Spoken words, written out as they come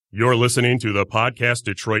You're listening to the Podcast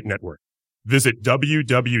Detroit Network. Visit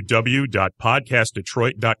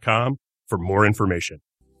www.podcastdetroit.com for more information.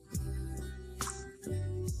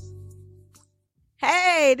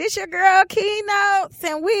 Hey, this your girl Keynotes,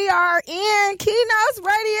 and we are in Keynotes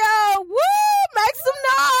Radio. Woo! Make some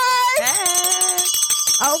noise!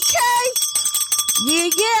 Hey. Okay.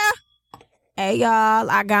 Yeah. Hey,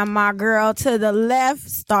 y'all, I got my girl to the left,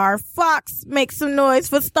 Starr Fox. Make some noise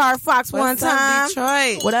for Starr Fox one time. What's up,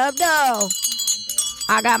 Detroit? What up, though?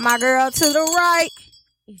 I got my girl to the right,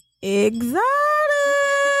 Exotic.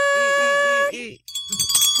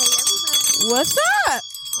 What's up?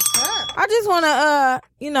 I just want to,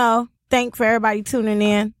 thank for everybody tuning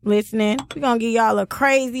in, listening. We're going to give y'all a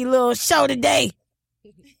crazy little show today.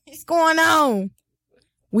 What's going on?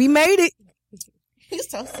 We made it. You're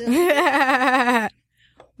so silly.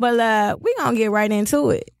 But we're going to get right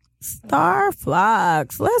into it. Starr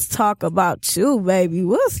Fox, let's talk about you, baby.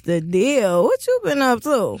 What's the deal? What you been up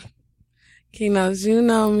to? Keynotes, you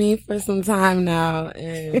know me for some time now,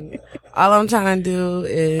 and all I'm trying to do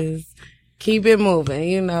is keep it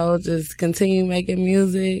moving, just continue making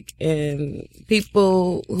music, and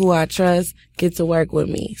people who I trust get to work with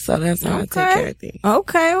me. So that's how I take care of things.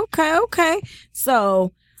 Okay.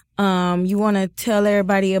 So, you want to tell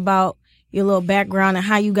everybody about your little background and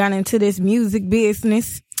how you got into this music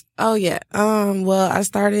business? Oh, yeah. Well, I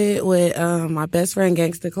started with my best friend,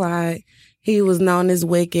 Gangsta Clyde. He was known as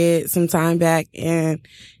Wicked some time back, and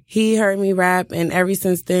he heard me rap, and ever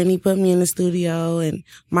since then, he put me in the studio, and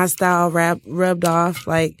my style rubbed off,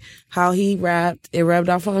 like how he rapped. It rubbed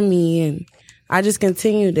off on me, and I just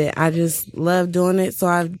continued it. I just love doing it, so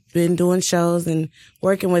I've been doing shows and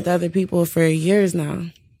working with other people for years now.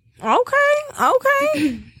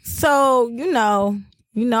 Okay. So,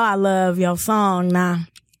 I love your song now.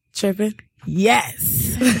 Tripping?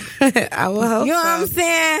 Yes. I will hope You know so. what I'm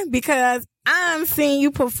saying? Because I'm seeing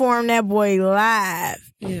you perform that boy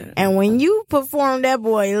live. Yeah. And when you perform that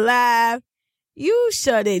boy live, you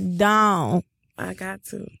shut it down. I got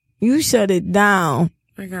to. You shut it down.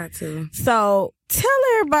 I got to. So tell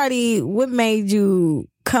everybody what made you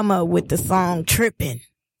come up with the song Trippin'.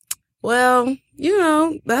 Well,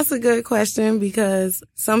 that's a good question because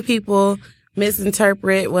some people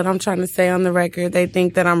misinterpret what I'm trying to say on the record. They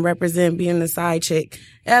think that I'm representing being a side chick.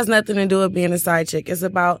 It has nothing to do with being a side chick. It's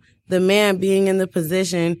about the man being in the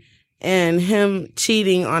position and him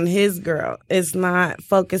cheating on his girl. It's not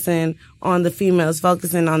focusing on the female. It's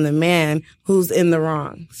focusing on the man who's in the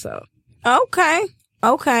wrong. So. Okay.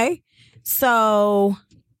 So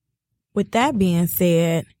with that being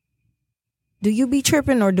said, do you be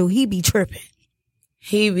tripping or do he be tripping?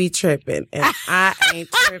 He be tripping, and I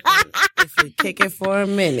ain't tripping if we kick it for a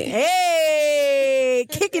minute. Hey,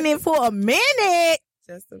 kicking it for a minute.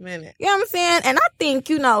 Just a minute. You know what I'm saying? And I think,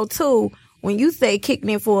 too, when you say kicking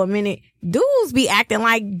it for a minute, dudes be acting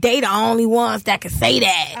like they the only ones that can say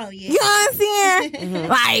that. Oh, yeah. You know what I'm saying? Mm-hmm.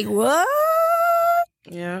 Like, what?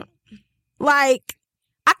 Yeah. Like,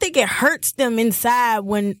 I think it hurts them inside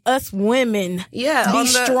when us women be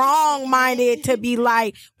strong-minded to be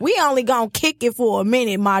like, we only gonna kick it for a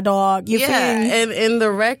minute, my dog. You feel me? And in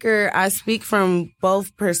the record, I speak from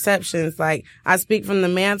both perceptions. Like, I speak from the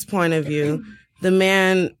man's point of view. The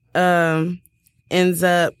man ends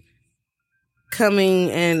up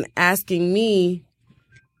coming and asking me,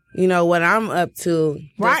 what I'm up to.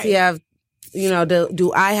 Right. Does he have,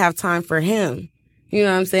 do I have time for him? You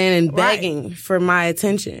know what I'm saying? And begging for my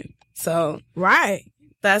attention. So. Right.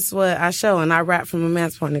 That's what I show. And I rap from a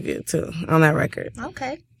man's point of view, too, on that record.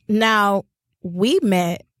 Okay. Now, we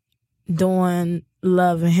met doing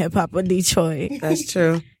Love and Hip Hop of Detroit. That's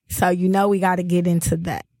true. So, we got to get into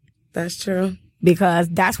that. That's true. Because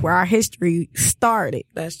that's where our history started.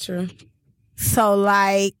 That's true. So,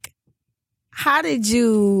 like, how did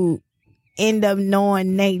you end up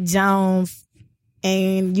knowing Nate Jones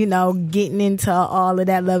and, getting into all of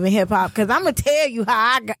that Love and Hip Hop? Because I'm going to tell you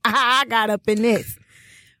how I got up in this.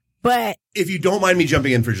 But if you don't mind me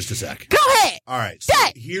jumping in for just a sec. Go ahead. All right. So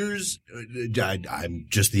here's, I'm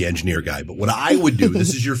just the engineer guy, but what I would do,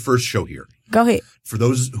 this is your first show here. Go ahead. For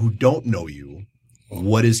those who don't know you,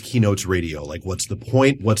 what is Keynotes Radio? Like, what's the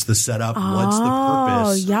point? What's the setup? What's the purpose?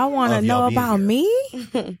 Oh, y'all want to know about me?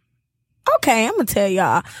 Okay, I'm going to tell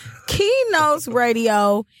y'all. Keynotes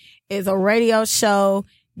Radio is a radio show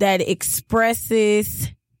that expresses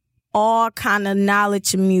all kind of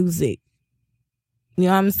knowledge music. You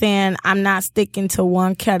know what I'm saying? I'm not sticking to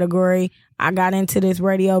one category. I got into this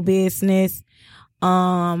radio business,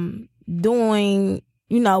 doing,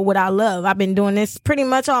 what I love. I've been doing this pretty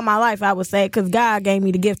much all my life, I would say, because God gave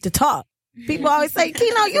me the gift to talk. People always say,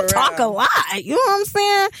 Keno, you talk a lot. You know what I'm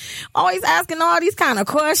saying? Always asking all these kind of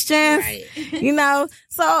questions. Right.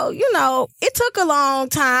 So, it took a long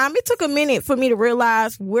time. It took a minute for me to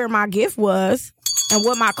realize where my gift was and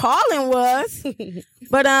what my calling was.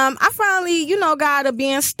 But I finally, got to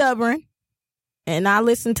being stubborn. And I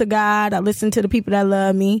listened to God. I listened to the people that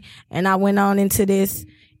love me. And I went on into this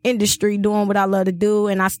industry doing what I love to do.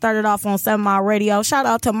 And I started off on 7 Mile Radio. Shout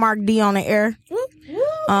out to Mark D on the air.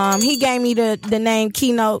 He gave me the name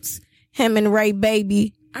Keynotes, him and Ray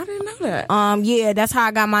Baby. I didn't know that. Yeah, that's how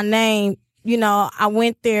I got my name. I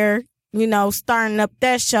went there, starting up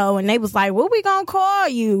that show, and they was like, what we gonna call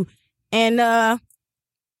you? And,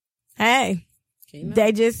 hey, Keynotes.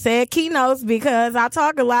 They just said Keynotes because I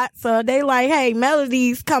talk a lot. So they like, hey,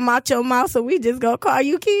 melodies come out your mouth, so we just gonna call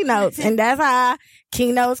you Keynotes. And that's how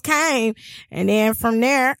Keynotes came. And then from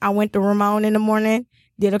there, I went to Ramon in the morning.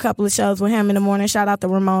 Did a couple of shows with him in the morning. Shout out to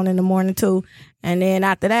Ramon in the morning, too. And then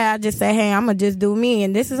after that, I just said, hey, I'm going to just do me.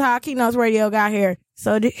 And this is how Keynotes Radio got here.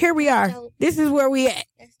 So here we are. This is where we at.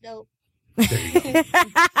 That's dope.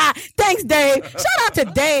 Thanks, Dave. Shout out to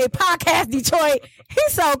Dave, Podcast Detroit.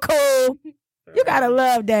 He's so cool. You got to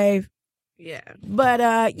love Dave. Yeah. But,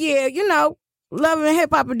 loving hip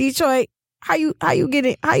hop in Detroit. How you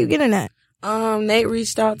getting that? Nate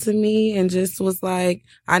reached out to me and just was like,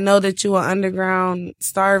 I know that you're an underground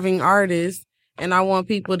starving artist and I want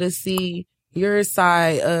people to see your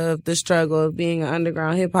side of the struggle of being an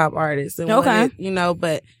underground hip hop artist. And okay.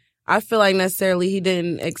 But I feel like necessarily he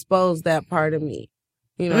didn't expose that part of me,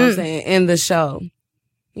 what I'm saying, in the show.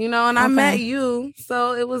 And I met you,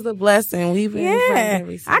 so it was a blessing. We've been friends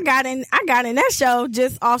ever since. I got in that show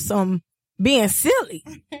just off some being silly.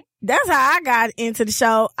 That's how I got into the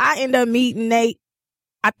show. I ended up meeting Nate,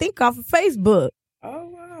 I think off of Facebook. Oh,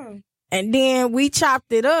 wow. And then we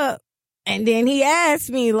chopped it up. And then he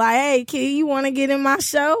asked me, like, hey, kid, you want to get in my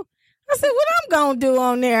show? I said, what I'm going to do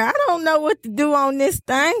on there? I don't know what to do on this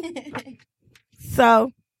thing.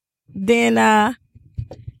 So then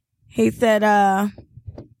he said,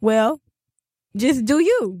 well, just do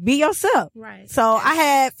you. Be yourself. Right. So I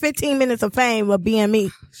had 15 minutes of fame of being me.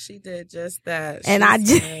 She did just that. And I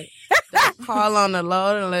just don't call on the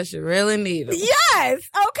Lord unless you really need him. Yes.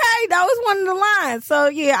 Okay. That was one of the lines. So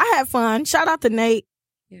yeah, I had fun. Shout out to Nate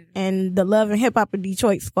and the Love and Hip Hop of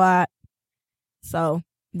Detroit squad. So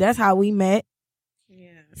that's how we met.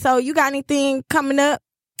 Yeah. So you got anything coming up?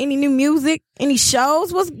 Any new music? Any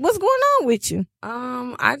shows? What's going on with you?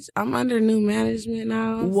 I'm under new management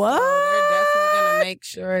now. What? So they're definitely gonna make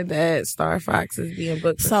sure that Starr Fox is being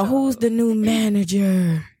booked. So who's the new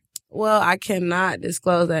manager? Well, I cannot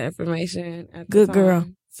disclose that information at the Good time. girl.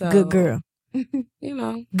 So, Good girl.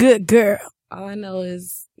 Good girl. All I know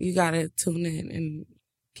is you gotta tune in and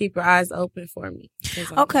keep your eyes open for me.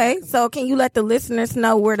 Okay, so can you let the listeners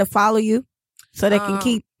know where to follow you so they can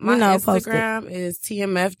keep my posted? Instagram is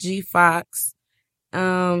TMFG Fox,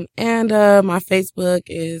 and my Facebook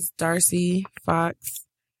is Darcy Fox.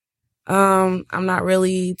 I'm not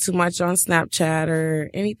really too much on Snapchat or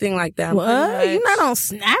anything like that. What? You're not on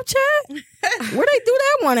Snapchat? Where they do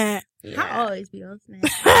that one at? Yeah. I always be on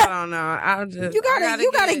Snapchat. I don't know. You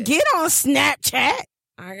gotta get on Snapchat.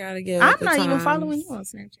 I gotta get. I'm not even following you on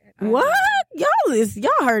Snapchat. What? Y'all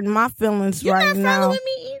hurting my feelings right now. You're not following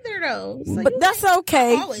me either, though. So but that's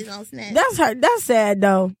okay. I'm always on Snapchat. That's sad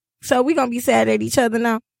though. So we gonna be sad at each other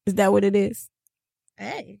now? Is that what it is?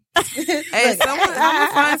 Hey, I'm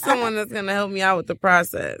gonna find someone that's gonna help me out with the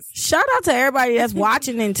process. Shout out to everybody that's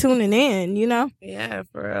watching and tuning in. Yeah,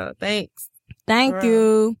 for real. Thanks. Thank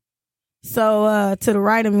you. So to the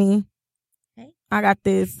right of me, I got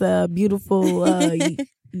this beautiful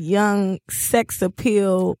young sex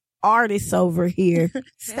appeal artist over here.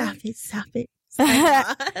 Stop it. You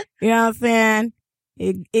know what I'm saying?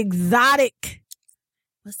 Exotic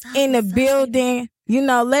What's up, in the building.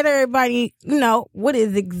 Let everybody what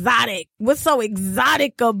is exotic. What's so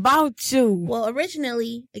exotic about you? Well,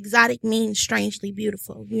 originally, exotic means strangely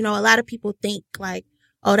beautiful. A lot of people think like,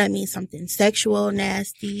 oh, that means something sexual,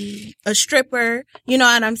 nasty, a stripper. You know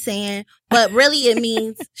what I'm saying? But really it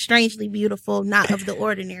means strangely beautiful, not of the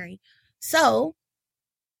ordinary. So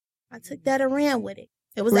I took that and ran with it.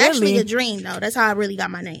 It was actually a dream, though. That's how I really got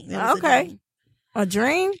my name. It was okay. A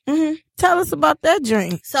dream? Mm-hmm. Tell us about that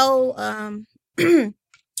dream. So,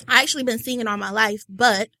 I actually been singing all my life,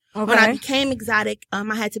 but when I became exotic, I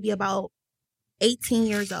had to be about 18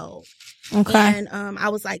 years old. Okay. And I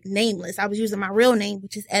was like nameless. I was using my real name,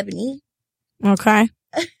 which is Ebony. Okay.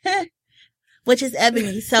 Which is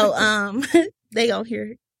Ebony. So they gonna hear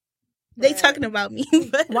it. They talking about me.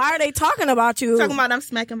 Why are they talking about you? Talking about I'm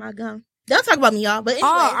smacking my gum. Don't talk about me, y'all. But anyway.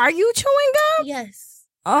 Oh, are you chewing gum? Yes.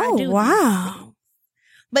 Oh, I do. wow.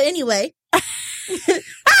 But anyway, I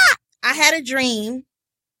had a dream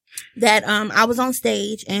that I was on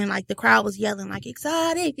stage and like the crowd was yelling like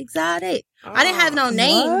exotic, exotic. I didn't have no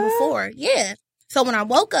name before. Yeah. So when I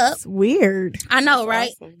woke up, it's weird. I know,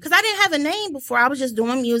 right? Awesome. Because I didn't have a name before. I was just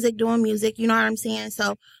doing music. You know what I'm saying?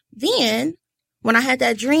 So then when I had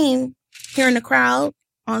that dream, hearing the crowd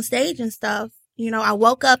on stage and stuff, you know, I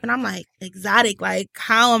woke up and I'm like, exotic. Like,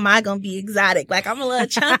 how am I going to be exotic? Like, I'm a little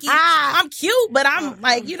chunky. I'm cute, but I'm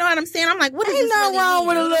like, you know what I'm saying? I'm like, what is Ain't this nothing really wrong mean?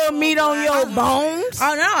 with a little meat on your bones.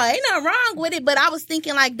 Oh no, ain't nothing wrong with it. But I was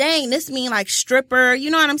thinking like, dang, this mean like stripper. You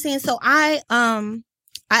know what I'm saying? So I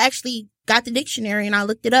actually got the dictionary and I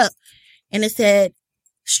looked it up, and it said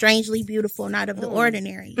strangely beautiful, not of the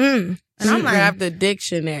ordinary. And I'm like, grab the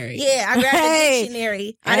dictionary. yeah, I grabbed the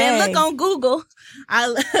dictionary. I didn't look on Google. I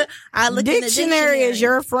looked in the dictionary. Is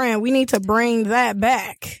your friend. We need to bring that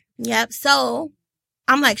back. Yep. So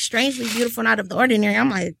I'm like, strangely beautiful, not of the ordinary.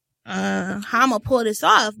 I'm like, how I'm gonna pull this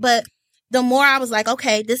off? But the more I was like,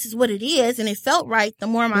 okay, this is what it is, and it felt right, the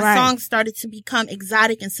more my songs started to become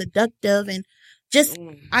exotic and seductive, and just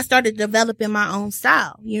I started developing my own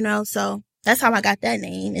style, you know. So that's how I got that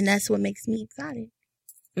name, and that's what makes me exotic.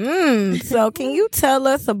 So can you tell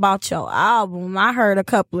us about your album? I heard a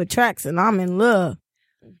couple of tracks and I'm in love.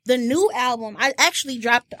 The new album, I actually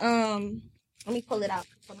dropped, let me pull it out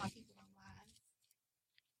for my people online.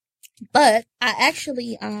 But I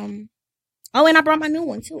actually, and I brought my new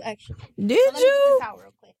one too, actually. Did So let me get you? this out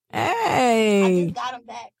real quick. I Hey, just got them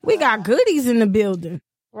back. we got goodies in the building.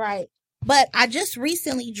 Right. But I just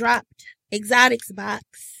recently dropped Exotics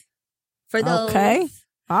Box. For those Okay.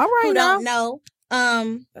 All right who now. don't know.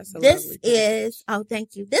 That's a This lovely thing. is, oh,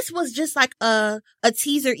 thank you. This was just like a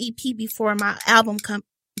teaser EP before my album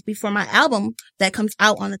that comes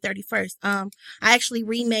out on the 31st. I actually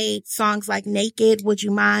remade songs like Naked, Would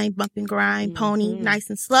You Mind, Bump and Grind, Pony, Nice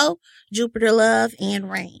and Slow, Jupiter Love,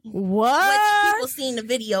 and Rain. What? Which people seen the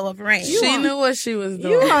video of Rain. She knew what she was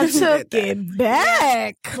doing. You done took it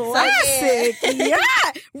back. Classic. Yeah.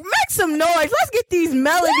 Make some noise. Let's get these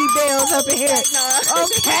melody bells up in here.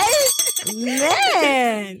 Okay.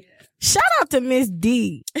 Man. Shout out to Miss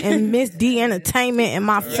D and Miss D Entertainment and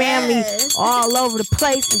my family all over the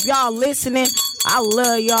place. If y'all listening, I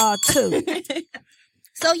love y'all too.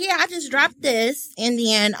 So yeah, I just dropped this, and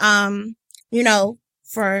then you know,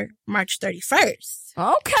 for March 31st.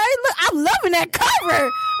 Okay, look, I'm loving that cover.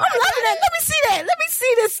 I'm loving that. Let me see that. Let me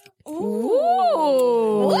see this.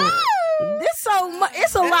 Ooh. This so much.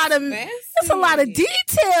 It's a lot of. It's a lot of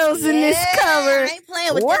details in this cover. I ain't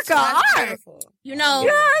playing with Work this of one. art. You know. You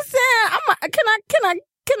know what I'm saying?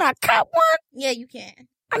 Can I cut one? Yeah, you can.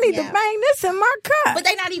 I need to bang this in my cup. But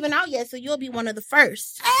they not even out yet, so you'll be one of the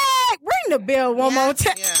first. Hey, ring the bell one more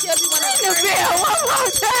time. Yeah. You'll be one of Ring the bell one more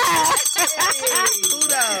time.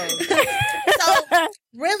 So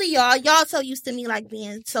really, y'all so used to me like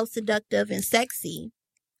being so seductive and sexy.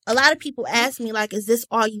 A lot of people ask me like, is this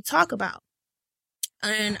all you talk about?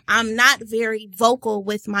 And I'm not very vocal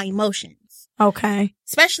with my emotions. Okay.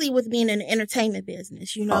 Especially with being in the entertainment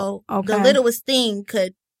business, you know, okay. The littlest thing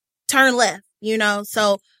could turn left, you know.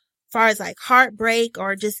 So far as like heartbreak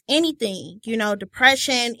or just anything, you know,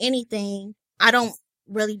 depression, anything, I don't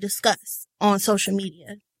really discuss on social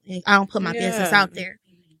media. I don't put my business out there.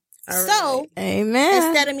 So, amen.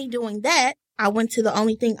 Instead of me doing that, I went to the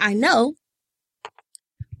only thing I know,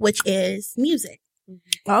 which is music.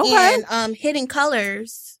 Okay. And hidden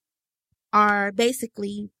colors are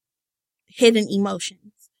basically hidden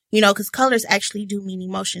emotions. You know, because colors actually do mean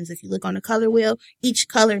emotions. If you look on the color wheel, each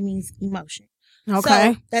color means emotion.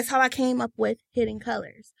 Okay. So that's how I came up with hidden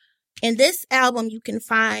colors. In this album, you can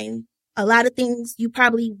find a lot of things you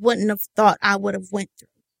probably wouldn't have thought I would have went through.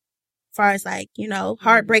 As far as like, you know,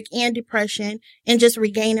 heartbreak and depression, and just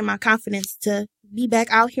regaining my confidence to be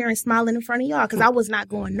back out here and smiling in front of y'all. Because I was not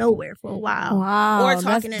going nowhere for a while. Wow. Or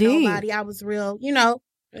talking to nobody. I was real, you know,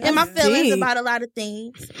 in my feelings about a lot of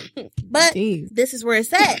things. But this is where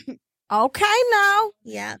it's at. Okay, now.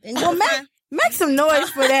 Yeah. And well, make some noise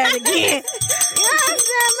for that again. You know what I'm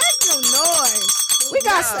saying? Make some noise. We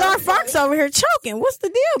got Starr Fox over here choking. What's the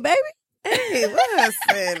deal, baby? Hey,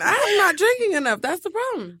 listen, I'm not drinking enough. That's the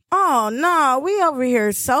problem. Oh, no. We over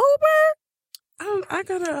here sober? I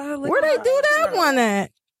gotta. Where they do that one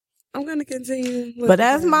at? I'm gonna continue. But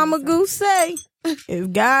as Mama Goose say,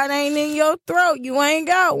 if God ain't in your throat, you ain't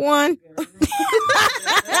got one. That's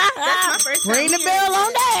my first time Ring the bell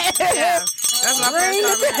on that. Yeah, that's my Ring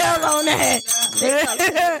first the time bell on that.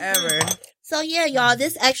 ever. So yeah, y'all,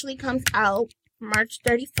 this actually comes out March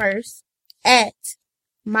 31st at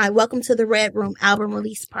my Welcome to the Red Room album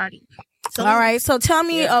release party. So, all right. So tell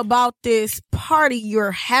me about this party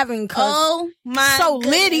you're having. Oh my so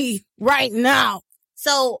goodness. litty right now.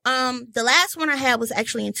 So the last one I had was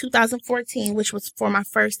actually in 2014, which was for my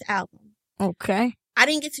first album. Okay. I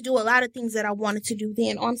didn't get to do a lot of things that I wanted to do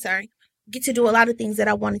then. Oh, I'm sorry. Get to do a lot of things that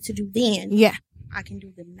I wanted to do then. Yeah. I can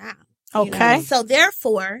do them now. Okay. Know? So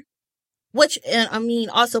therefore,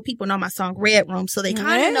 also people know my song Red Room, so they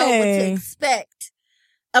kind of know what to expect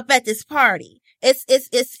up at this party. It's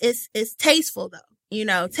tasteful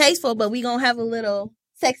though, tasteful, but we gonna have a little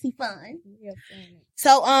sexy fun.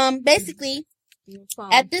 So basically,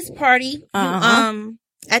 at this party,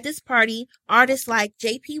 artists like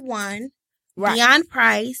JP1. Right. Deion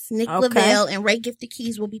Price, Nick Lavelle, and Ray Gifted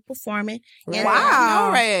Keys will be performing. And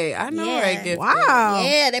wow. I know Ray Gifted. Wow.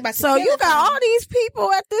 Yeah, they about to So you got all these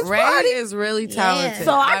people at this Ray party? Ray is really talented. Yeah.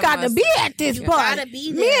 So I got to be at this party. Gotta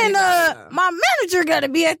be there. Me and my manager got to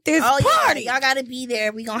be at this party. Yeah. Y'all got to be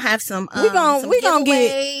there. We gonna have some we gonna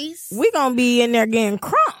be in there getting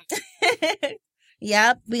crunk.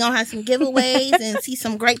 Yep, we gonna have some giveaways and see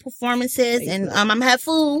some great performances, and I'm gonna have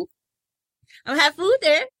food. I'm gonna have food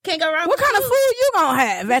there. Can't go wrong. What kind of food you gonna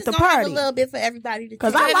have at the party? Have a little bit for everybody to.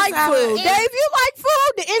 Because I like food. Dave, you like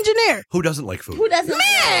food? The engineer. Who doesn't like food? Who doesn't?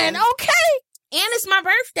 Man, okay. And it's my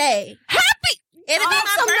birthday. Happy. It'll be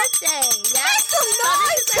my birthday. Make some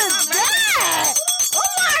noise to that. Oh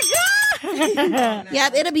my God.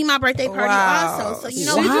 Yep, it'll be my birthday party also. So she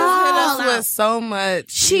just hit us with so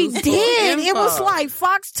much. She did. It was like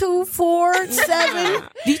Fox 247,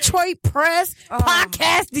 Detroit Press,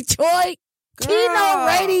 Podcast Detroit. Keynote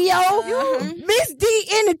Radio, Miss D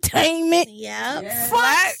Entertainment. Yep.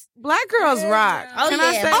 Black girls rock. Oh, Can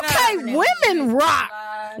I say that? Women rock.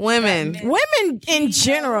 Women in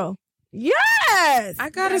general. Yes.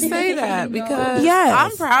 I gotta say that because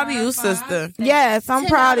I'm proud of you, sister. Yes, I'm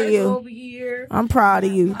proud of you. I'm proud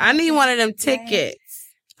of you. I need one of them tickets.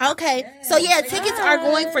 Okay, so tickets are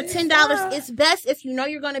going for $10. It's best if you know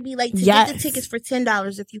you're going to be late to get the tickets for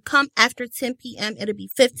 $10. If you come after 10 p.m., it'll be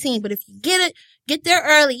 $15. But if you get there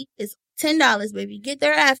early, it's $10. But if you get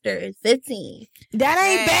there after, it's $15. That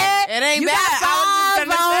ain't bad. It ain't you bad.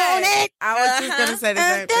 I was just gonna say the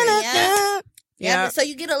same thing. Yeah, but so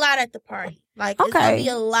you get a lot at the party. Like, it's going to be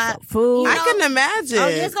a lot. Food. I can imagine. Oh,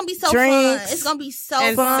 yeah, it's going to be so Drinks. fun. It's going to be so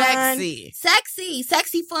and fun.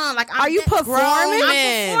 Sexy Fun. Like, are you performing?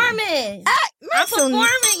 I'm performing. I'm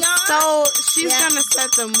performing, y'all. So she's going to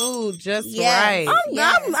set the mood just right.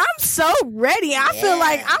 I'm so ready. I feel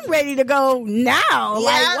like I'm ready to go now.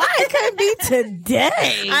 Like, why it couldn't be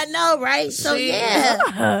today? I know, right? So,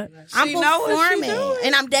 I'm performing.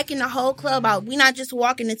 And I'm decking the whole club out. We're not just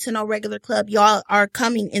walking into no regular club. Y'all are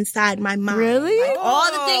coming inside my mind. Really? Like,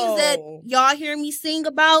 all the things that y'all hear me sing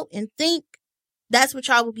about and think, that's what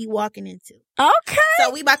y'all will be walking into. Okay. So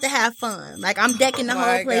we about to have fun. Like, I'm decking the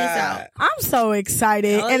whole place out. I'm so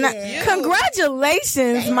excited.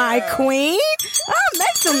 Congratulations, my queen.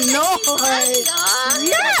 Make some noise.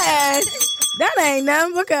 Yes. That ain't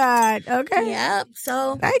nothing but God. Okay. Yep.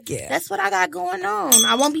 So thank you. That's what I got going on.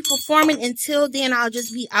 I won't be performing until then. I'll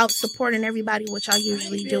just be out supporting everybody, which I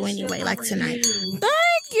usually do anyway, like tonight. Thank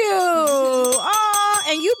you. Oh,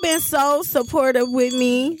 and you've been so supportive with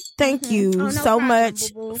me. Thank you so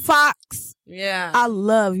much. Boo-boo. Fox. Yeah. I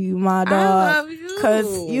love you, my dog. I love you.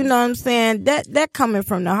 Cause you know what I'm saying? That coming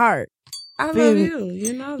from the heart. I love you.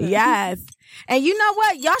 You know that. Yes. And you know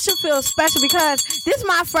what? Y'all should feel special because this is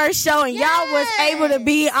my first show and y'all was able to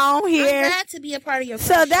be on here. I'm glad to be a part of your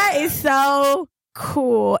So that is so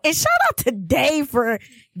cool. And shout out to Dave for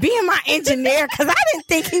being my engineer because I didn't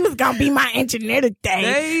think he was going to be my engineer today.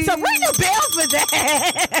 Dave. So ring the bell for that.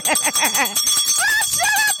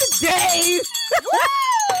 Shout out to Dave.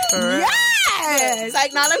 Yes.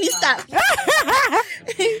 Like, now let me stop.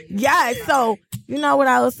 Yeah. So you know what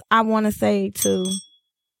else I want to say too?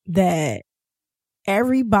 That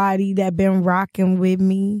everybody that been rocking with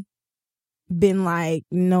me been like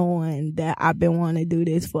knowing that I've been wanting to do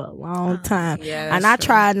this for a long time. Yeah, and I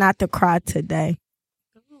tried not to cry today.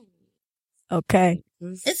 Okay.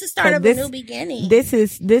 It's the start of a new beginning. This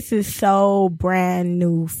is so brand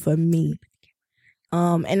new for me.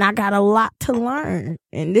 And I got a lot to learn.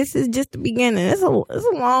 And this is just the beginning. It's a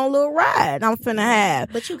long little ride I'm finna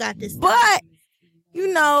have. But you got this. But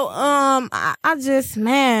you know, I just,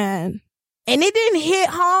 man, and it didn't hit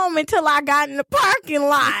home until I got in the parking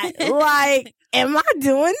lot. Like, am I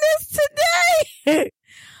doing this today?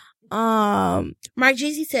 Mark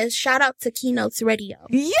Jeezy says, shout out to Keynotes Radio.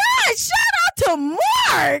 Yeah, shout out to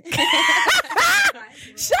Mark.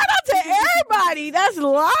 Shout out to everybody that's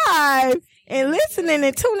live and listening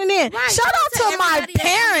and tuning in. Right. Shout out to my everybody that's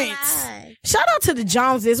parents. live. Shout out to the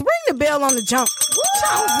Joneses. Ring the bell on the Joneses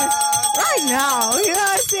right now. You know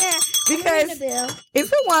what I'm saying? Because Ring the bell.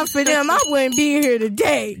 if it wasn't for them, I wouldn't be here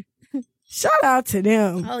today. Shout out to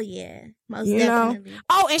them. Oh yeah, most You know? definitely.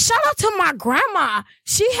 Oh, and shout out to my grandma.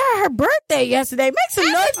 She had her birthday yesterday. Make some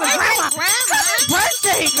noise for grandma. Happy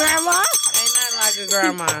birthday, grandma. Ain't nothing like a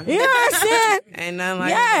grandma. You know what I'm saying? Ain't nothing like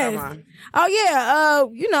Yes. a grandma. Oh yeah,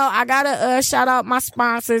 you know, I gotta shout out my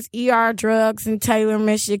sponsors, ER Drugs in Taylor,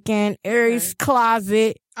 Michigan, Aries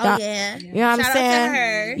Closet. Oh yeah, You know what I'm shout saying? out to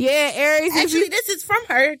her. Yeah, Aries. if Actually, you- this is from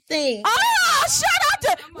her thing. Oh, shout out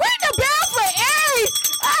to ring the bell for Aries.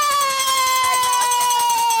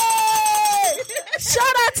 Hey! Shout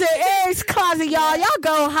out to Aries Closet, y'all. Y'all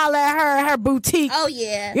go holler at her at her boutique. Oh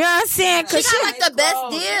yeah, You know what I'm saying? she got like the best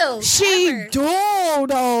deal. She ever. do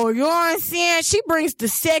though. You know what I'm saying? She brings the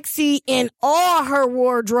sexy in all her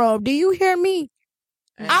wardrobe. Do you hear me?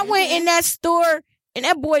 I went in that store and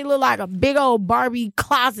that boy looked like a big old Barbie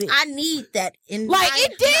closet. I need that in Like my-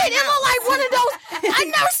 it did. my It looked like one of those. I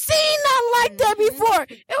never seen nothing like that before.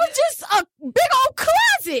 It was just a big old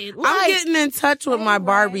closet. I'm Like, getting in touch with my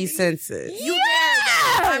Barbie senses.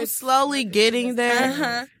 I'm yes, slowly getting there.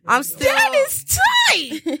 Uh-huh. I'm still. that is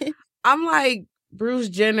tight. I'm like Bruce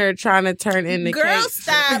Jenner trying to turn into Girl, Kate.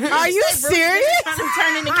 stop! Are you Say Bruce serious? Jenner trying to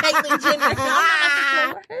turn into Caitlyn Jenner. I'm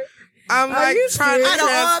not about to her. I'm Are like you trying to serious?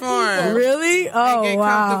 Out of all transform. Really? And Oh get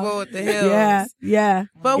wow. comfortable with the heels. Yeah, yeah.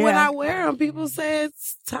 But when yeah. I wear them, people say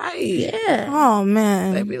it's tight. Yeah. Oh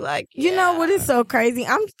man. They be like, You know what is so crazy?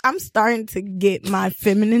 I'm starting to get my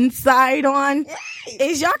feminine side on.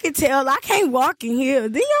 As y'all can tell, I can't walk in here.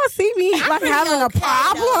 Then y'all see me like having a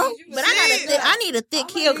problem? But I need a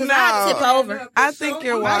thick heel because I have to tip over. I think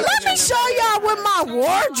you're walking. Let me show y'all what my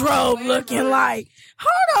wardrobe looking like.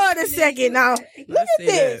 Hold on a second now. Look at see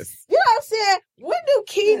this. You know what I'm saying? When do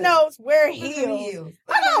Keynotes wear heels?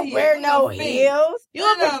 I don't wear no heels.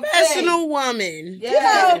 You're a professional woman. You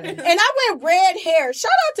know, and I went red hair. Shout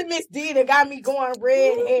out to Miss D that got me going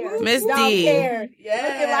red hair. Miss Don't D. care.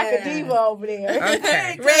 Looking like a diva over there.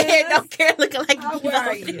 Okay. Red hair don't care, looking like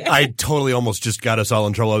a I totally almost just got us all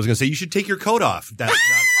in trouble. I was going to say you should take your coat off. That's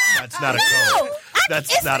not a coat.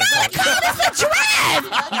 That's not a coat. It's a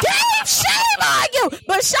dress. Dave, shame on you.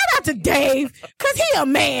 But shout out to Dave, because he a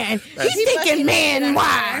man. He's thinking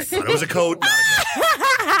man-wise. Thought it was a coat. Not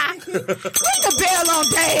a coat. Ring the bell on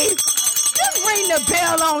Dave. Just ring the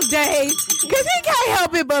bell on Dave. Because he can't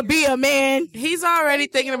help it but be a man. He's already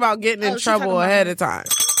thinking about getting in she talking trouble about ahead of time.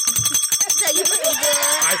 Say you looking good.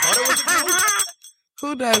 I thought it was a coat.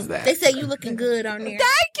 Who does that? They say you looking good on there.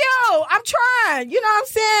 Thank you. I'm trying. You know what I'm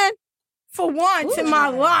saying? For once in my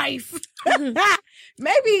life.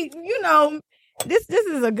 Maybe, you know, this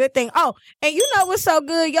is a good thing. Oh, and you know what's so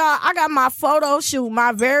good, y'all? I got my photo shoot,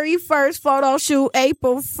 my very first photo shoot,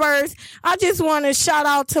 April 1st. I just want to shout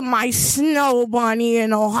out to my snow bunny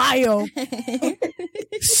in Ohio.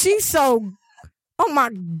 She's so, oh my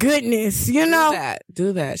goodness, you know?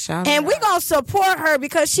 Do that. Shout And out. we gonna support her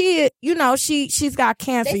because she, you know, she's got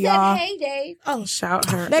cancer, They y'all. said, hey, Dave. Oh, shout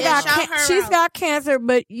her. They Yeah, got shout her she's out. got cancer,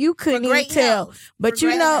 but you couldn't even great tell. health. But For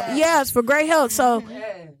you great know, health. yes, for great health. So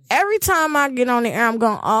every time I get on the air, I'm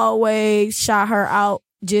gonna always shout her out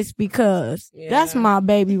just because. Yeah. That's my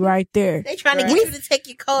baby right there. They trying to get you to take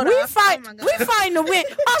your coat We off. fight. Oh my God. We fighting to win.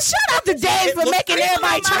 Oh, shout out to Dave for making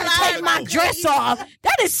everybody try to take my dress off.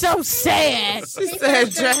 That is so sad. She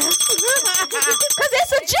said dress. Cause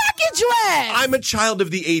it's a jacket dress. I'm a child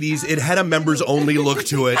of the 80s. It had a members only look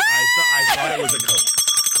to it. I thought it was a coat.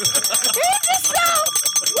 It's just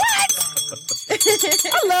so,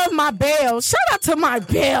 what? I love my bells. Shout out to my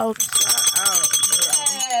bells.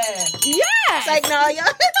 Yeah. It's like, no, y'all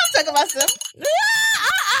don't talk about stuff.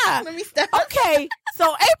 Let me stop. Okay,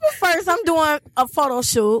 so April 1st, I'm doing a photo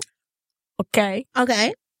shoot. Okay.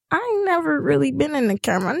 Okay. I ain't never really been in the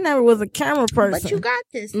camera. I never was a camera person. But you got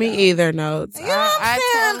this. Me though. either, Notes. You know what I'm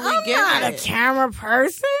saying? totally I'm get not it. a camera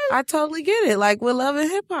person. I totally get it. Like with Love and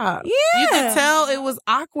Hip Hop. Yeah. You could tell it was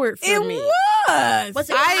awkward for It me. was. Was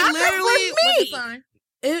it I awkward literally- for me? Was it fun?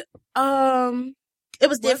 It It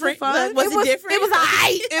was it different. fun? Was it different? It was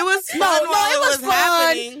alright. it was fun No, while it was fun.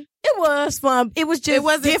 happening. It was fun. It was just It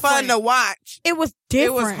wasn't different. fun to watch. It was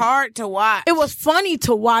different. It was hard to watch. It was funny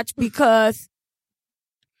to watch because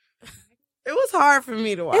It was hard for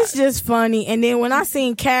me to watch. it's just funny. And then when I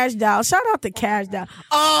seen Cash Doll, shout out to Cash Doll.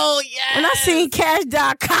 Oh yeah. When I seen Cash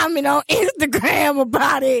Doll comment on Instagram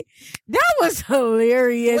about it, that was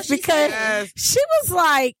hilarious What she because Yes. she was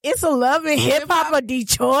like, it's a Love and Hip Hop of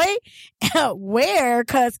Detroit. Where?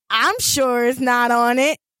 Because I'm sure it's not on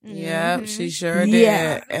it. Yep, she sure did.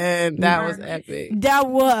 Yeah. And that was epic. That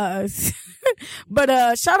was.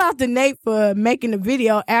 But shout out to Nate for making the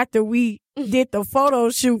video after we did the photo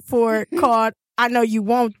shoot for it called I Know You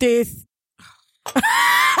Want This.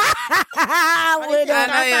 I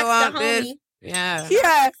know you want this. Yeah.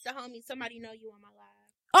 Yeah. The homie, somebody know you on my live.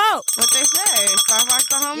 Oh, What they say? Starfox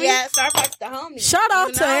the homie? Yeah, Starfox the homie. shout out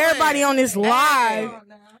You to know everybody it. on this live.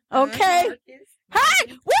 Okay.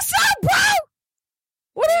 Hey, what's up, bro?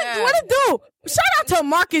 What it do? Shout out to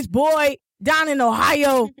Marcus Boyd down in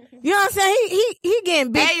Ohio. You know what I'm saying? He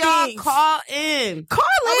getting big Hey, y'all, things. call in. Call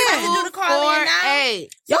we in. have to do the call in now?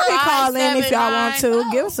 248. Y'all can call in if y'all want to.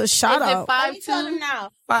 579. Give us a shout Is it out. Let me tell them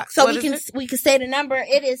now. Five- So what we is can it? say the number.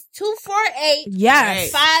 It is 248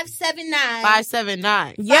 Yes. 579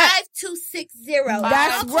 579. Yes. 5260.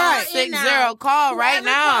 That's right. 50. Call right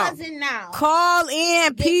now. Calls in now. Call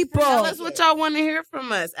in, people. Tell us what y'all want to hear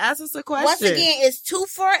from us. Ask us a question. Once again, it's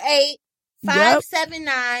 248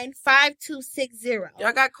 579 5260.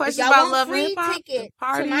 Y'all got If questions y'all about want love free and hip hop? ticket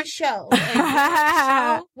Party? to my show,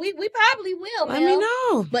 we probably will. Let me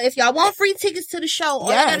know. But if y'all want free tickets to the show, all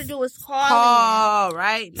Yes. you gotta do is call in. Call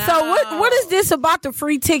right now. So what is this about the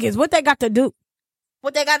free tickets? What they got to do?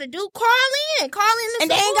 What they gotta do? Call in. Call in. And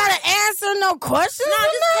they ain't got to answer no questions? No, or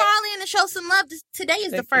just nothing? call in and show some love. Today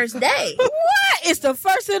is the first day. What? It's the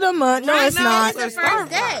first of the month. No, Right it's now, not. it's the first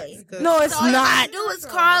day. No, it's So all you not. gotta do is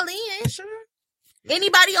call in. Sure.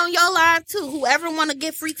 Anybody on your live too, whoever want to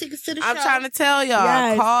get free tickets to the I'm show. trying to tell y'all,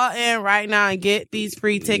 Yes. call in right now and get these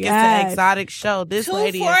free tickets Yes. to Exotic Show. This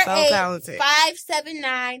lady is so talented.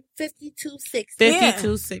 579 5260.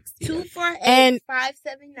 5260. 248 And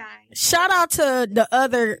 579. shout out to the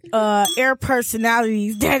other air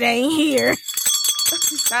personalities that ain't here.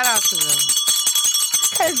 Shout out to them.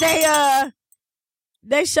 Cause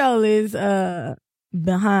they show is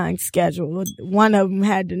behind schedule. One of them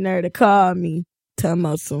had the nerve to call me, tell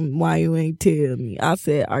me some why you ain't tell me. I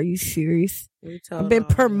said, "Are you serious? I've been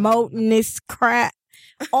promoting this crap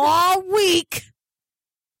all week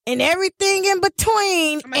and everything in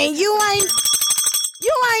between, and you ain't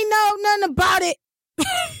know nothing about it."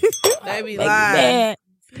 They be Like lying.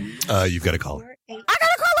 that. You've got a caller. I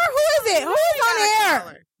gotta call her. Who is it? Who is on the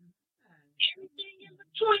air?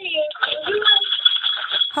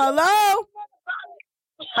 Hello?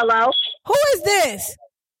 Hello. Who is this?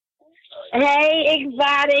 Hey,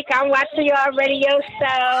 Exotic. I'm watching your radio show.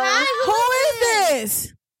 Hi, Who is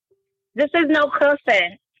this? This is no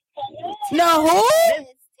cussing. No, who? Terrence,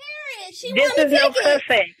 she This won is the no ticket.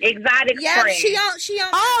 cussing. Exotic Yeah, friend. she on.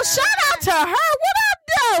 Oh, shout out to her. What up,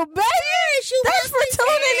 though, baby? Thanks for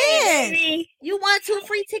tuning in. Baby, You won 2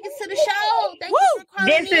 free tickets to the show. Thank Woo. you for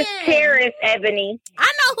calling this is in. Terrace, Ebony. I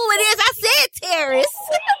know who it is. I said Terrace.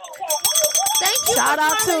 Thank you. Shout for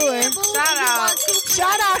out to calling her. in, boo. Shout You out. won 2 free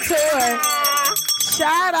Shout out to her.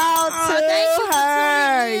 Shout out to thank you for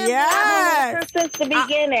her. tuning in, I've Yes. been with her since the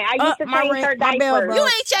beginning. I used to my change ring- her my bell diapers. broke. You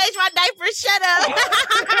ain't changed my diaper. Shut up.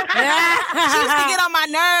 She used to get on my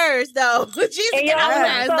nerves, though. She used to And get on my y'all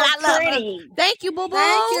nerves, are but I so love her. pretty. Thank you, boo boo.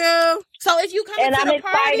 Thank you. So if you come And to I'm the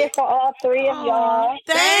excited party, for all three of y'all.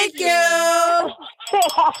 Thank you.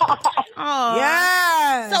 Aw.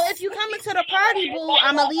 Yes. So if you come into the party, boo,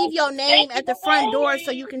 I'm gonna leave your name at the front door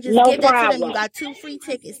so you can just No give it to them. problem. You got 2 free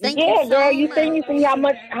tickets. Thank you Yeah, so girl, you much. send me see how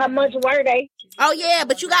much were they? Oh yeah,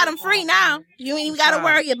 but you got them free now. You ain't even got to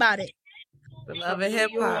worry about it. The love and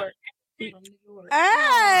hip hop.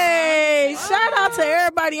 Hey, shout out to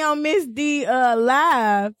everybody on Miss D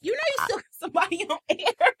live. You know you still got somebody on air.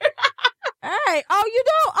 Hey, oh, you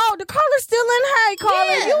don't? Oh, the caller's still in. Hey,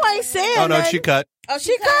 caller, Yeah. you ain't saying Oh, no, nothing. she cut. Oh,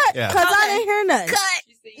 She cut Yeah. because I Okay. didn't hear nothing. cut.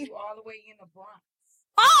 She said you all the way in the Bronx.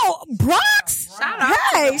 Oh, Bronx. Shout out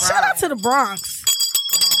Hey, to the shout out to the Bronx.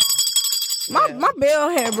 My bell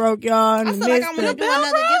had broke, y'all. I and feel like missed I'm gonna it. do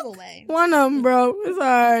another giveaway. One of them broke. It's all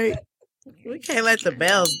right. We can't let the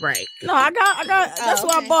bells break. No, I got. That's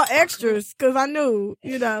why I okay. bought extras because I knew,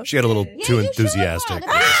 you know. She got a little Yeah, too you should enthusiastic.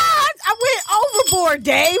 have I went overboard,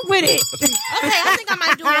 Dave, with it. Okay, I think I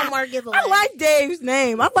might do one more giveaway. I like Dave's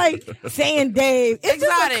name. I like saying Dave. It's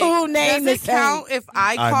just a cool name Does to it say. count if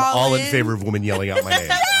I I'm call all in favor of women yelling out my name.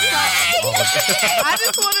 I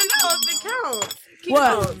just want to know if it counts.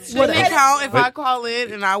 What? Shouldn't it count if I call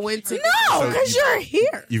in and I win tickets? No, because you're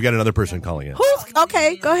here. You've got another person calling in. Who's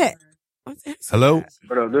okay? Go ahead. Hello?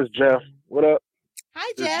 What up? This is Jeff. What up?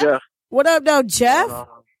 Hi, This is Jeff. Jeff. What up, though, Jeff?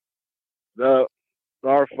 The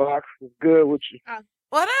Starr Fox is good with you.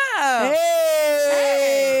 What up?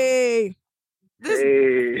 Hey. This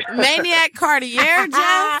Hey. Maniac Cartier,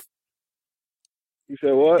 Jeff? You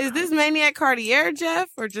said what? Is this Maniac Cartier, Jeff?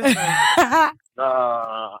 Or just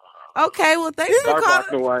Nah. Okay, well, thanks for Starr Fox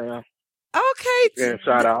calling. know who I am. Okay. Yeah,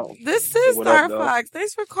 shout out. This is What up, Starr though? Fox.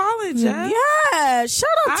 Thanks for calling, Jeff. Yeah, shout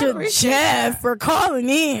out I to appreciate Jeff that. for calling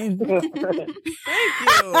in. Thank you.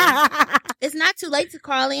 It's not too late to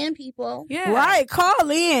call in, people. Yeah. Right, call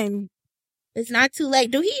in. It's not too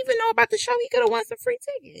late. Do he even know about the show? He could have won some free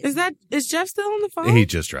tickets. Is Jeff still on the phone? He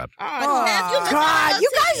just dropped. Oh, Jeff, you missed out God, on you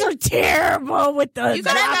those guys are terrible with the. You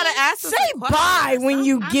gotta ask us say a question bye or when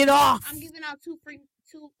you something. get off. I'm giving out two more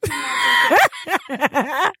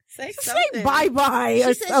Say Say something. bye bye. She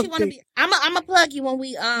or said she want to something. be. I'm a plug you when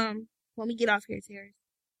we get off here, Terry.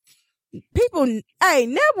 People, hey,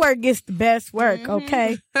 network gets the best work. Mhm.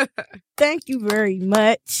 Okay, thank you very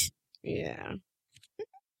much. Yeah.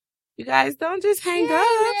 You guys don't just hang up.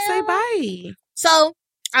 Say bye. So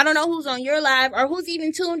I don't know who's on your live or who's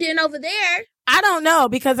even tuned in over there. I don't know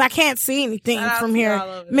because I can't see anything Shout out from to here. y'all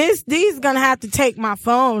over there. Miss D's gonna have to take my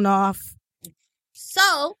phone off.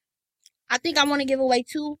 So I think I want to give away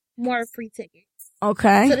 2 more free tickets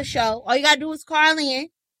Okay. to the show. All you gotta do is call in.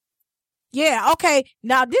 Yeah. Okay.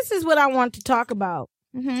 Now this is what I want to talk about.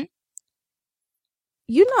 Mm-hmm.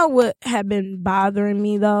 You know what had been bothering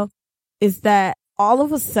me though is that all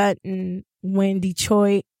of a sudden when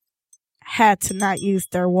Detroit had to not use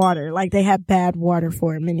their water, like they had bad water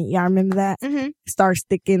for a minute. Y'all remember that? Mm-hmm. Start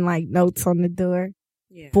sticking like notes on the door.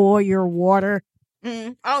 Yeah. Boil your water.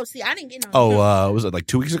 Mm-hmm. Oh, see, I didn't get no. Oh, was it like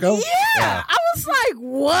 2 weeks ago? Yeah. I was like,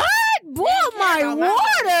 what? Boil my I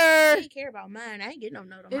water. didn't care about mine. I ain't getting no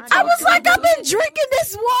note on mine. I was like, I've been drinking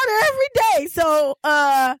this water every day. So,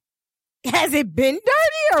 has it been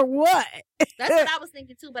dirty or what? That's what I was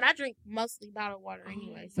thinking too. But I drink mostly bottled water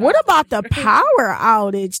anyway. So What about the power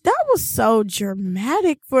outage? That was so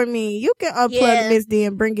dramatic for me. You can unplug Yeah. Miss D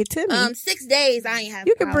and bring it to me. 6 days I ain't have.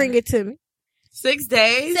 You can power. bring it to me. 6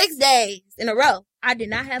 days? 6 days in a row. I did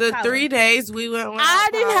not have The power. 3 days we went without I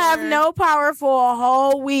didn't have power. no power for a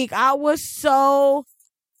whole week. I was so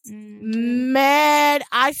mad.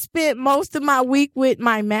 I spent most of my week with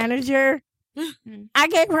my manager. I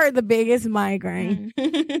gave her the biggest migraine.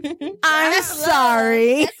 I'm That's love.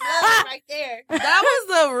 sorry. That's love right there. That was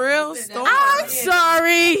a real story. I'm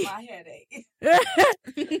sorry. My headache.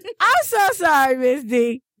 I'm so sorry, Miss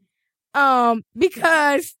D.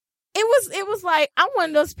 Because it was like I'm one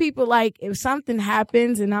of those people like if something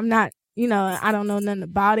happens and I'm not, I don't know nothing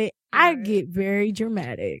about it, I get very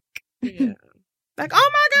dramatic. Yeah. Like, oh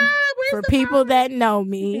my God, where's For the people power? that know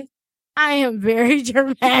me, I am very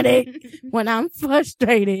dramatic when I'm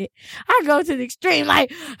frustrated. I go to the extreme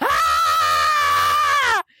like,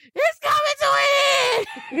 it's coming to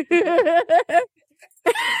an end.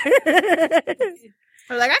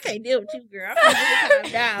 I'm like, I can't deal with you, girl. I'm gonna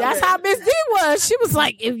calm down. That's how Miss D was. She was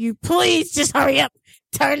like, if you please just hurry up,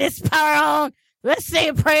 turn this power on. Let's say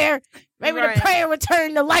a prayer. Maybe Right. the prayer will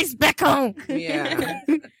turn the lights back on. Yeah.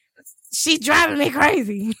 She's driving me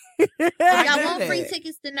crazy. If y'all I want did free it.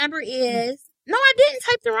 tickets, the number is. No, I didn't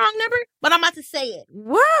type the wrong number, but I'm about to say it.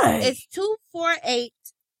 What? It's 248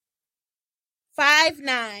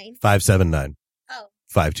 59. 579 Oh.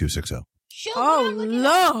 5260. Shoot, Oh, what I'm looking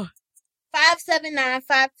at. Lord.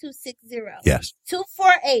 579-5260. Yes.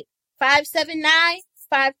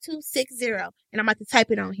 248-579-5260. And I'm about to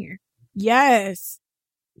type it on here. Yes.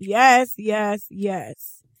 Yes, yes,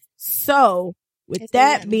 yes. So, with If they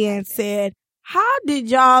that let me being type it. said, how did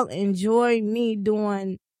y'all enjoy me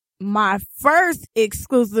doing my first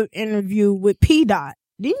exclusive interview with P. Dot?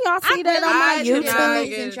 Didn't y'all see that on my I did not YouTube?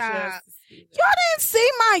 get a chance to Y'all didn't see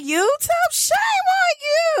my YouTube? Shame on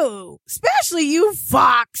you. Especially you,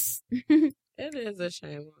 Fox. It is a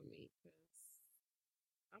shame on me.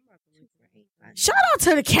 I'm about to look right. Shout out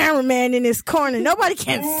to the cameraman in this corner. Nobody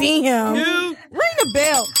can see him. You. Ring the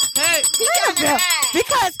bell. Hey. Ring the bell.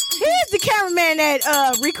 Because he's the cameraman that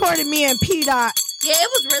recorded me and P. Dot. Yeah, it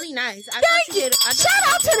was really nice. I Thank thought you. did. I thought Shout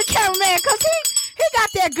out to the cameraman because he got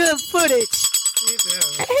that good footage. You do.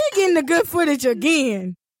 And he getting the good footage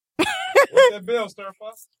again. What's that bell, Starr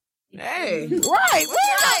Fox? Hey. Right.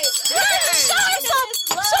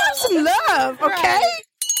 Show some love, okay?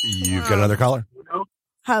 You've got another caller?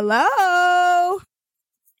 Hello.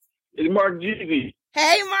 It's Mark Jeezy.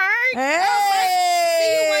 Hey, Mark. Hey.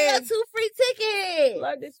 See you won your 2 free tickets.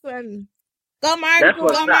 Love this one. Go, Mark. That's Go,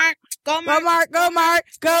 what's up. Mark. Go, Go, Mark. Mark. Go, Mark.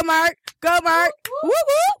 Go, Mark. Go, Mark. Woo,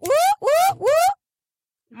 woo, woo, woo, woo.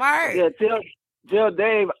 Mark. Yeah, tell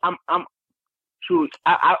Dave I'm on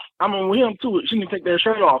him too. She need to take that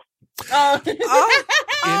shirt off. Oh.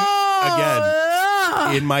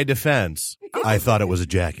 Oh, In my defense, I thought it was a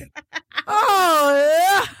jacket.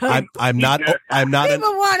 Oh, yeah. I'm not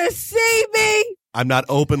People want to see me. I'm not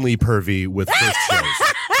openly pervy with first shows.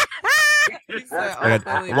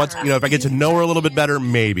 Once, if I get to know her a little bit better,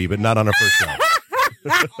 maybe, but not on our first show.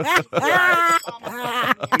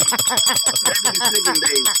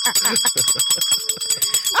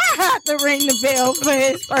 I have to ring the bell for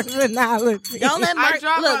his personality.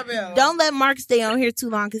 Don't let Mark stay on here too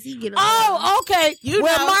long because he get. Okay.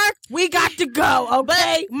 Mark, we got to go.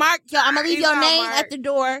 Okay, but Mark, I'm gonna leave your name at the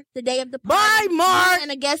door the day of the party. Bye, Mark.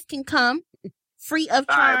 And a guest can come free of charge.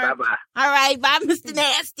 All right, bye-bye. All right, bye, Mr.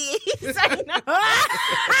 Nasty.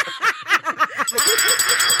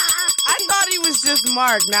 I thought he was just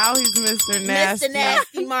Mark. Now he's Mr. Nasty. Mr.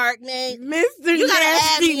 Nasty Mark, man. Mr. You gotta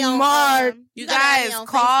add me Nasty on, Mark. You guys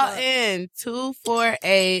call Facebook. in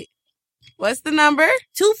 248. What's the number?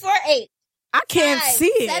 248. I can't see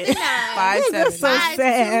it. 579. So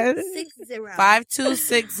sad.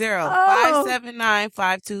 5260.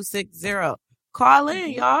 579-5260. Call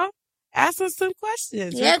in, y'all. Ask us some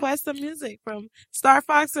questions. Yep. Request some music from Starr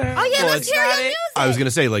Fox or Let's hear your music. I was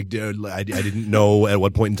gonna say, dude, I didn't know at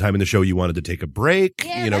what point in time in the show you wanted to take a break.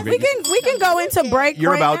 Yeah, we can go into break.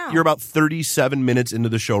 You're now. You're about 37 minutes into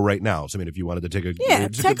the show right now. So I mean, if you wanted to take a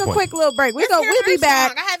take a quick little break. We'll be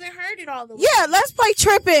back. I haven't heard it all the way. Yeah, let's play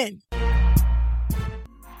Trippin'.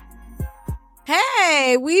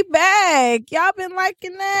 Hey, we back. Y'all been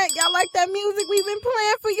liking that? Y'all like that music we've been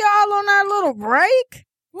playing for y'all on our little break?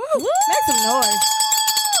 Woo! Make some noise.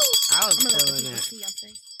 I was feeling it.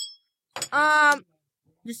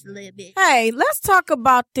 Just a little bit. Hey, let's talk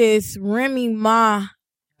about this Remy Ma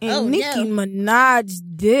and Nicki Minaj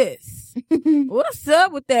diss. What's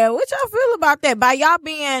up with that? What y'all feel about that? By y'all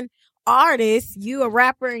being artists, you a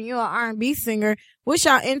rapper and you an R&B singer, what's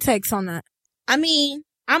y'all intakes on that? I mean,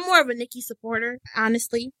 I'm more of a Nicki supporter,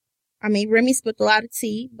 honestly. I mean, Remy spilled a lot of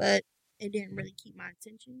tea, but it didn't really keep my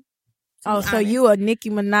attention. Oh, so you a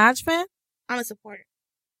Nicki Minaj fan? I'm a supporter.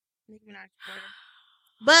 Nicki Minaj supporter.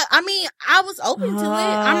 But, I mean, I was open to it.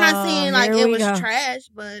 I'm not saying, it was trash,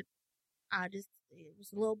 but it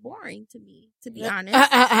was a little boring to me, to be honest.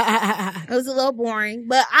 It was a little boring.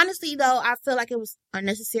 But honestly, though, I feel like it was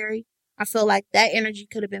unnecessary. I feel like that energy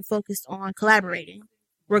could have been focused on collaborating,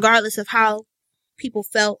 regardless of how people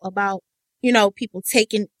felt about, people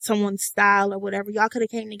taking someone's style or whatever. Y'all could have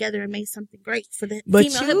came together and made something great for the female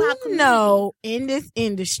hip-hop community. In this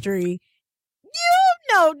industry,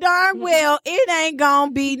 darn well it ain't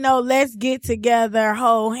gonna be no let's get together,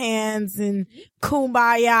 hold hands and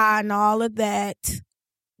kumbaya and all of that.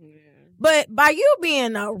 Yeah. But by you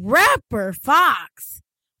being a rapper, Fox,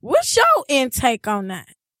 what's your intake on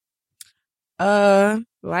that?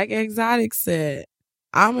 Like Exotic said,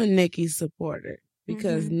 I'm a Nicki supporter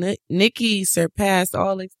because Nicki surpassed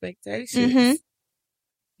all expectations.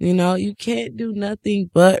 Mm-hmm. You can't do nothing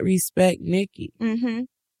but respect Nicki. Mm-hmm.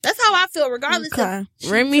 That's how I feel, regardless of...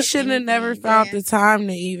 Remy should have never found the time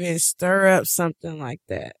to even stir up something like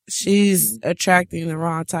that. She's attracting the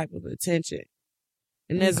wrong type of attention.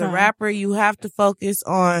 And as a rapper, you have to focus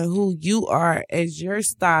on who you are as your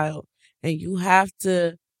style. And you have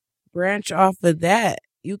to branch off of that.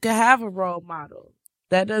 You can have a role model.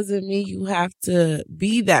 That doesn't mean you have to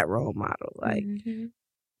be that role model.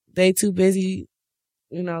 They too busy,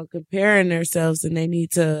 comparing themselves, and they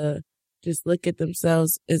need to just look at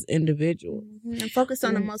themselves as individuals. And focus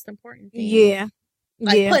on the most important thing. Yeah.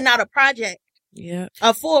 Putting out a project. Yeah.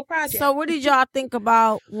 A full project. So what did y'all think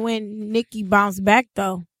about when Nicki bounced back,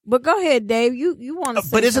 though? But go ahead, Dave. You want to say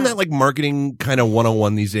But isn't something? that marketing kind of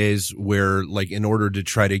 101 these days where in order to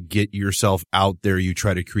try to get yourself out there, you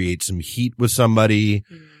try to create some heat with somebody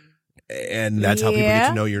and that's how people get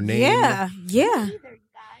to know your name?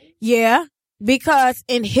 Yeah. Because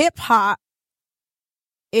in hip hop,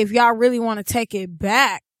 if y'all really want to take it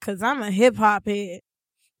back, because I'm a hip hop head,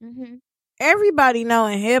 everybody know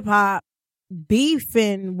in hip hop,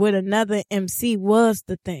 beefing with another MC was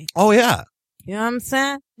the thing. Oh, yeah. You know what I'm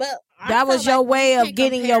saying? But that was your way of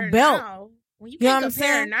getting your belt. When you can't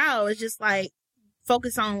compare now, it's just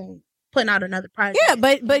focus on putting out another project. Yeah,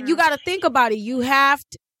 but you got to think about it. You have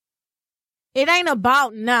to. It ain't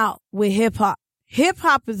about now with hip hop. Hip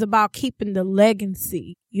hop is about keeping the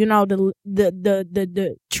legacy,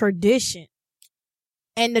 the tradition.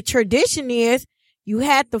 And the tradition is you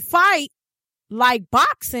had to fight like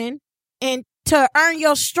boxing and to earn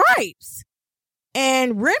your stripes.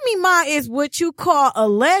 And Remy Ma is what you call a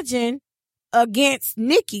legend against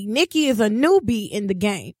Nicki. Nicki is a newbie in the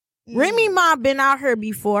game. Remy Ma been out here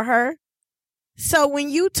before her. So when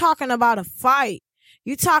you talking about a fight,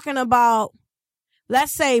 you talking about,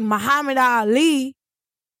 let's say, Muhammad Ali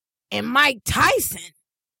and Mike Tyson.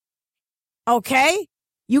 Okay?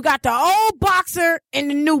 You got the old boxer and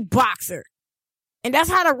the new boxer. And that's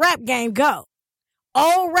how the rap game go.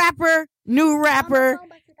 Old rapper new rapper,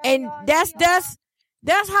 and that's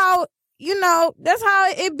how that's how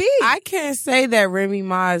it be. I can't say that Remy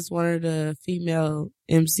Ma is one of the female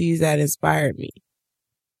MCs that inspired me.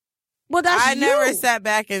 Well, I never sat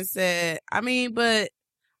back and said. I mean, but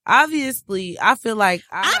obviously, I feel like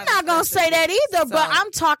I'm not gonna say that either. But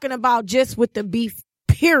I'm talking about just with the beef,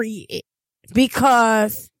 period,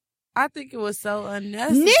 because I think it was so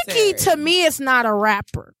unnecessary. Nicki, to me, is not a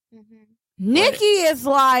rapper. Mm-hmm. Nicki is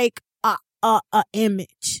like a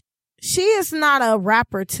image. She is not a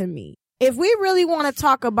rapper to me. If we really want to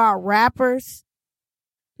talk about rappers,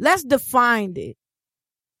 let's define it.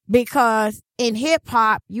 Because in hip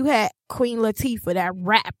hop, you had Queen Latifah that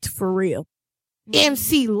rapped for real. Mm-hmm.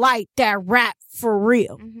 MC Lyte that rapped for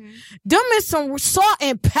real. Mm-hmm. Them is some Salt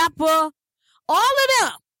and Pepper. All of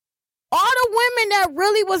them. All the women that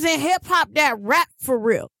really was in hip hop that rapped for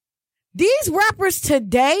real. These rappers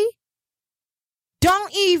today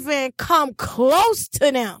don't even come close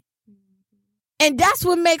to them. And that's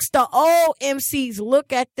what makes the old MCs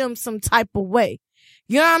look at them some type of way.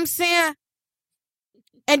 You know what I'm saying?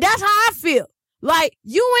 And that's how I feel. Like,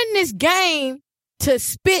 you in this game to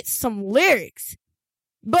spit some lyrics.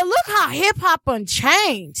 But look how hip-hop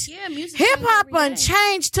unchanged. Yeah, music. Hip-hop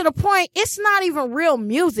unchanged to the point it's not even real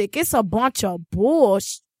music. It's a bunch of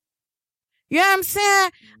bullshit. You know what I'm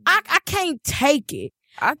saying? I can't take it.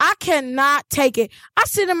 I cannot take it. I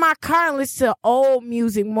sit in my car and listen to old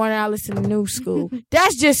music more than I listen to new school.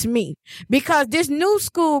 That's just me. Because this new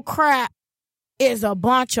school crap is a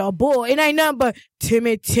bunch of bull. It ain't nothing but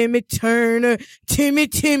Timmy Turner, Timmy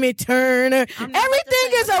Turner.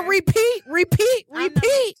 Everything is a repeat.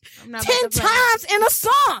 10 times in a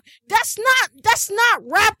song. That's not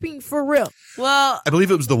rapping for real. Well, I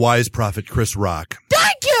believe it was the wise prophet Chris Rock.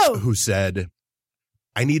 Thank you. Who said,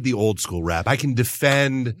 I need the old school rap. I can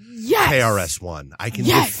defend KRS-One. I can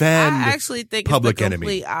defend I actually think Public it's the Enemy.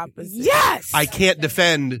 complete opposite. Yes. I can't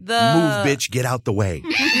defend Move Bitch, Get Out the Way.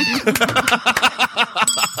 Ring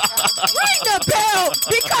the bell,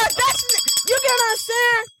 because you get what I'm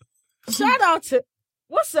saying? Shout out to,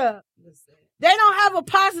 what's up? They don't have a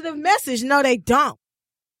positive message. No, they don't.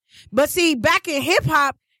 But see, back in hip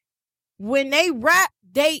hop, when they rap,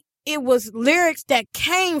 it was lyrics that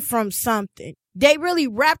came from something. They really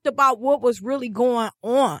rapped about what was really going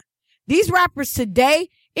on. These rappers today,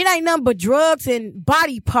 it ain't nothing but drugs and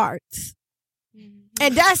body parts.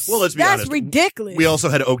 And that's honest, ridiculous. We also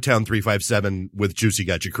had Oaktown 357 with Juicy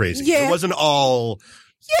Got You Crazy. Yeah. It wasn't all.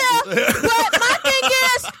 Yeah,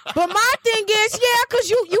 but my thing is, cause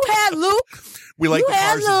you had Luke. We like the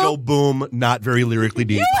cars that go boom, not very lyrically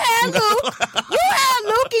deep. You had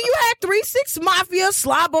Luke, and you had 3 6 Mafia,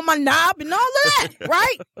 Slob on My Knob, and all of that,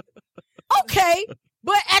 right? Okay,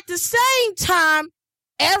 but at the same time,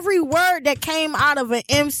 every word that came out of an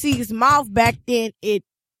MC's mouth back then,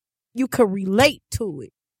 you could relate to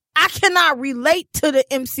it. I cannot relate to the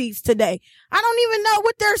MCs today. I don't even know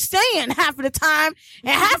what they're saying half of the time.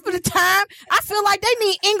 And half of the time, I feel like they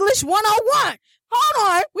need English 101.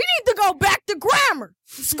 Hold on. We need to go back to grammar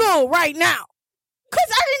school right now. Because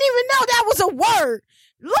I didn't even know that was a word.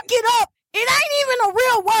 Look it up. It ain't even a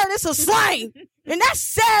real word. It's a slang. And that's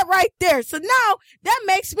sad right there. So now that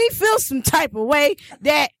makes me feel some type of way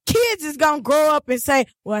that kids is going to grow up and say,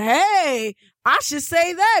 well, hey, I should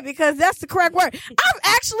say that because that's the correct word. I've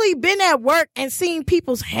actually been at work and seen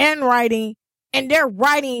people's handwriting and they're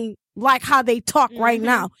writing like how they talk right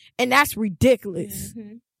now. And that's ridiculous.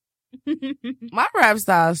 My rap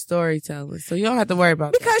style is storytelling, so you don't have to worry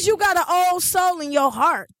about because you got an old soul in your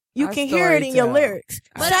heart. You can hear it in your lyrics.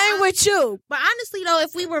 But same with you. But honestly, though,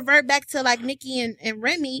 if we revert back to like Nicki and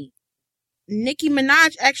Remy, Nicki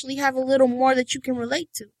Minaj actually have a little more that you can relate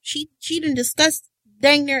to. She done discussed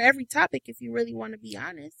dang near every topic, if you really want to be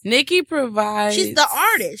honest. Nicki provides. She's the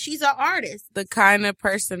artist. She's an artist. The kind of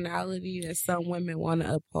personality that some women want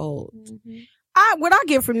to uphold. What I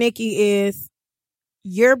get from Nicki is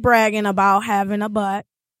you're bragging about having a butt.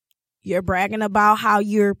 You're bragging about how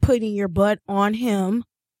you're putting your butt on him.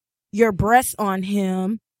 Your breasts on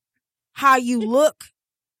him, how you look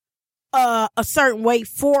a certain way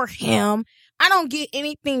for him. I don't get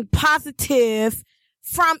anything positive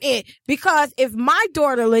from it because if my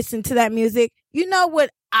daughter listened to that music, you know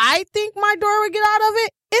what I think my daughter would get out of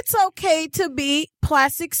it? It's okay to be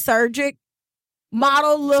plastic surgery,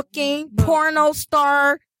 model looking, porno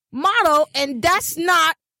star model, and that's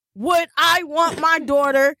not what I want my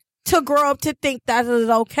daughter to grow up to think that is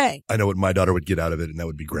okay. I know what my daughter would get out of it, and that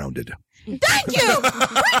would be grounded. Thank you. Ring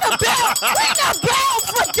a bell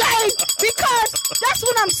for Dave, because that's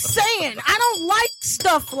what I'm saying. I don't like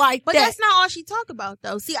stuff like But that. that's not all she talk about,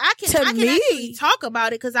 though. See, I can me, actually talk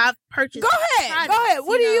about it because I've purchased. Go ahead.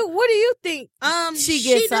 What do you think? She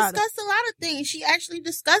discussed a lot of things. She actually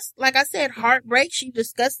discussed, like I said, heartbreak. She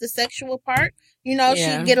discussed the sexual part. You know,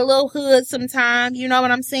 she'd get a little hood sometime. You know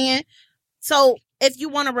what I'm saying? So if you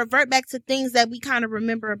want to revert back to things that we kind of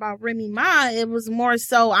remember about Remy Ma, it was more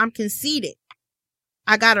so I'm conceited.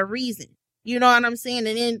 I got a reason. You know what I'm saying?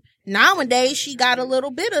 And then nowadays she got a little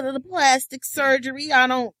bit of the plastic surgery. I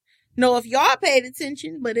don't know if y'all paid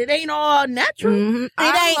attention, but it ain't all natural. Mm-hmm.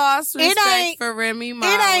 I lost respect for Remy Ma.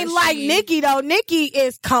 It ain't like Nikki though. Nikki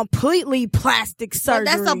is completely plastic surgery.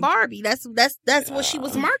 But that's a Barbie. That's what she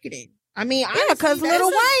was marketing. I mean, because Lil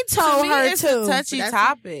Wayne told her it's a touchy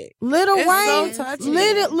topic. Lil Wayne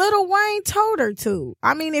told her to.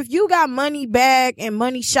 I mean, if you got money bag and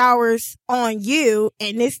money showers on you,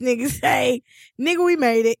 and this nigga say, "Nigga, we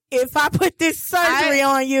made it. If I put this surgery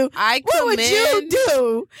on you, what would you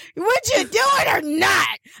do? Would you do it or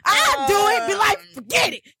not? I'll do it. Be like,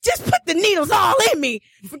 forget it. Just put the needles all in me.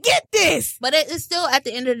 Forget this." But it's still at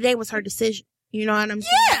the end of the day was her decision. You know what I'm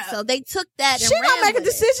saying? Yeah. So they took that and she don't make a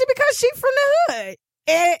decision because she from the hood.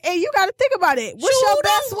 And you got to think about it. What's your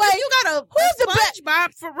best way? You got who's the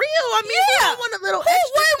SpongeBob for real? I mean, you don't want a little extra. Who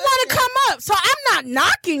wouldn't want to come up? So I'm not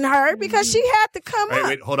knocking her because she had to come up.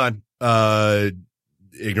 Wait, hold on.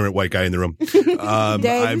 Ignorant white guy in the room. Dave,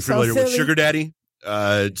 I'm familiar with Sugar Daddy,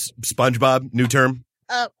 SpongeBob, new term.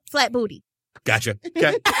 Flat booty. Gotcha.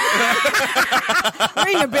 Okay.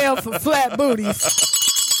 Ring a bell for flat booties.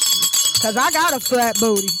 Cause I got a flat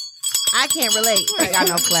booty. I can't relate. I got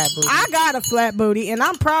no flat booty. I got a flat booty, and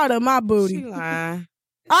I'm proud of my booty. She lying.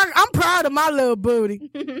 I'm proud of my little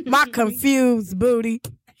booty, my confused booty.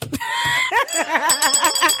 Ring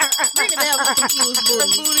the bell for confused booty.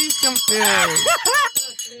 Her booty's confused.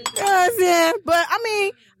 You know what I'm saying? But I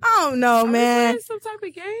mean, I don't know, man. Some type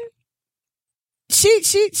of game. She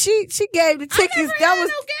gave the tickets. That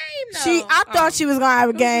was no game, I thought she was gonna have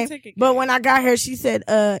a game, but when I got here, she said,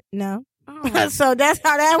 "No." So that's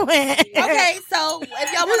how that went. Okay, so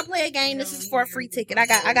if y'all want to play a game, this is for a free ticket. I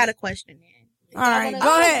got a question. All right,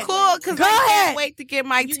 go ahead. Cool, because I can't wait to get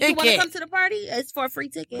my ticket. You want to come to the party? It's for a free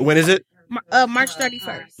ticket. When is it? March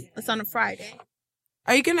 31st. It's on a Friday.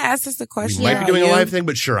 Are you going to ask us a question? We might be doing a live thing,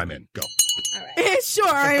 but sure, I'm in. Go. All right. Sure,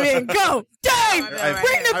 I'm in. Go. Dave,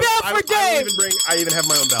 ring the bell for Dave. I even have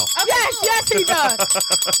my own bell. Okay, yes, he does.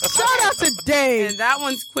 Shout out to Dave. And that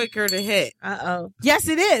one's quicker to hit. Uh-oh. Yes,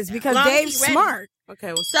 it is, because Dave's smart.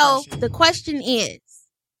 Okay, well, so the question is,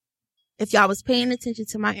 if y'all was paying attention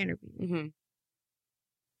to my interview,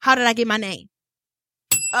 how did I get my name?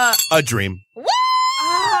 A dream. Woo!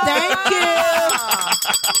 Thank you.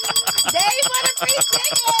 Dave for the free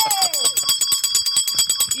ticket.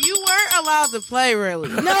 You weren't allowed to play, really.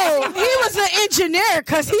 No, he was an engineer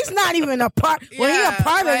because he's not even a part. Well, he a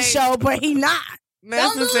part of the show, but he not.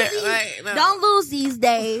 Don't lose these,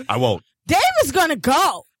 Dave. I won't. Dave is gonna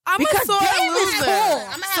go. I'm because a sore Dave is loser. cool.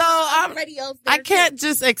 I can't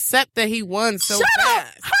just accept that he won so Shut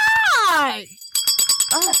fast. up. Hi.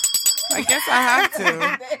 I guess I have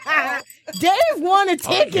to. Dave won a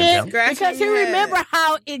ticket because he remember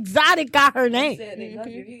how Exotic got her name.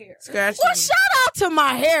 Scratch well, shout out to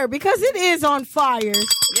my hair because it is on fire.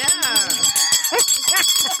 Yeah.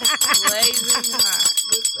 Blazing hot.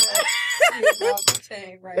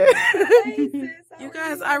 You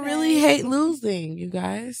guys, I really hate losing, you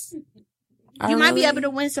guys. You might be able to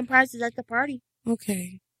win some prizes at the party.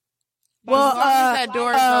 Okay. Well, that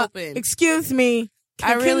door is open. Excuse me.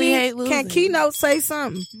 I really hate losing. Can Keynotes say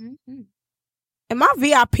something? Mm-hmm. Am I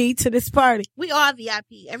VIP to this party? We are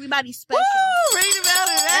VIP. Everybody's special. Woo! Ring the bell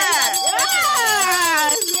to that.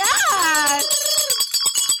 Yes.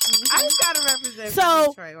 I just gotta represent.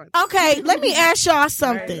 So, okay, let me ask y'all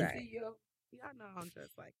something. Y'all know I'm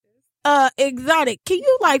just like this. Exotic, can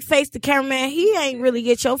you like face the cameraman? He ain't really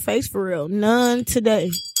get your face for real. None today.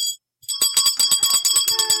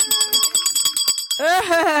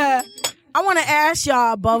 I want to ask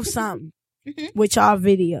y'all both something with y'all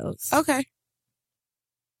videos. Okay.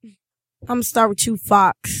 I'm going to start with you,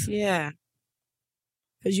 Fox. Yeah.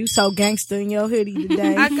 Because you so gangster in your hoodie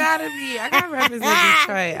today. I gotta be. I gotta represent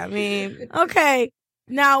Detroit. I mean. Okay.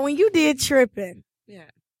 Now, when you did Trippin'. Yeah.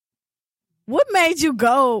 What made you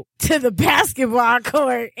go to the basketball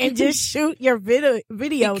court and just shoot your video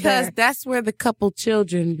because there? That's where the couple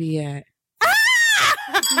children be at.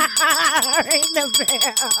 Ring the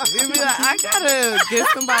bell. Be like, I gotta get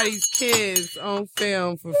somebody's kids on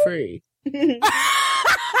film for free.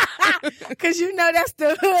 Because you know that's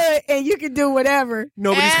the hood and you can do whatever.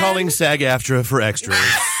 Nobody's calling SAG-AFTRA for extras.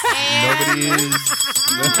 Nobody's.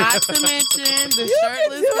 Not to mention the You can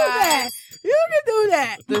shirtless do guys. that. You can do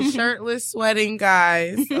that. The shirtless sweating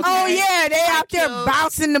guys. Okay? Oh, yeah. They out there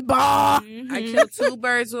bouncing the ball. I killed 2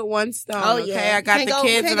 birds with 1 stone. Oh, Okay, yeah. I got Can't the go-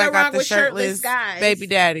 kids can't and go I got wrong the with shirtless shirtless guys. baby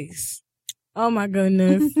daddies. Oh, my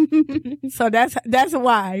goodness. So that's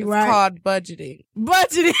why, It's right? called budgeting.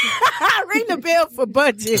 Budgeting. Ring the bell for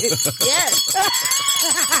budget. Yes.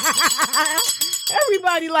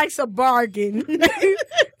 Everybody likes a bargain.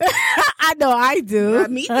 I know I do.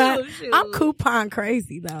 Me too. Shoot. I'm coupon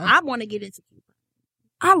crazy, though. I want to get into coupons.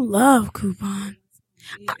 I love coupons.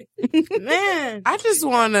 Man. I just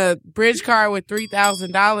want a bridge card with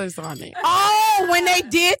 $3,000 on it. Oh, when they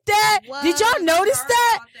did that, What? did y'all notice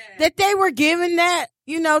that? That they were giving that,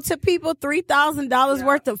 to people $3,000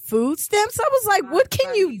 worth of food stamps? I was like, what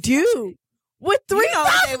can you do with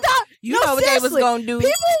 $3,000? You know what they was going to do.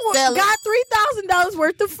 People Sell it. got $3,000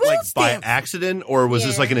 worth of food Like by stamps. accident, or was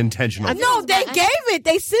this Yeah. like an intentional? No, they gave it.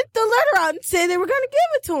 They sent the letter out and said they were going to give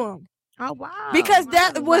it to him. Oh, wow. Because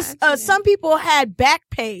that Wow, was, accident. some people had back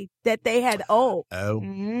pay that they had owed. Oh,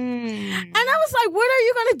 And I was like, what are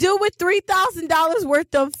you going to do with $3,000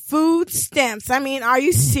 worth of food stamps? I mean, are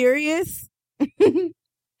you serious? Wow.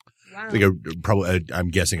 like I'm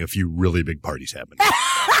guessing a few really big parties happened.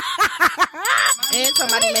 And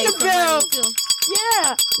somebody Ring made the some bell. money, too.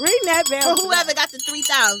 Yeah, ring that bell. For whoever got the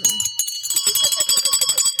 3,000.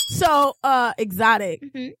 So, exotic.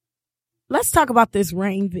 Mhm. Let's talk about this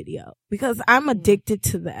rain video because I'm addicted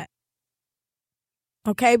to that.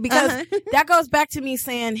 Okay, because that goes back to me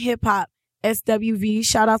saying hip hop, SWV.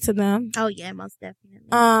 Shout out to them. Oh, yeah, most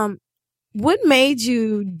definitely. What made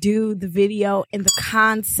you do the video and the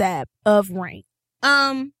concept of rain?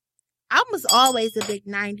 I was always a big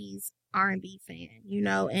 90s R&B fan,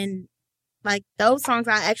 and like those songs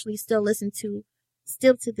I actually still listen to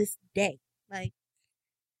still to this day, like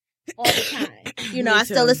all the time. Me I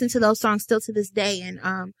still too. listen to those songs still to this day. And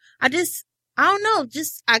I don't know,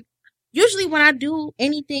 I usually when I do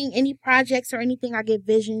anything, any projects or anything, I get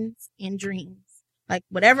visions and dreams. Like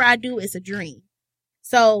whatever I do is a dream.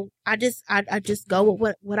 So I just go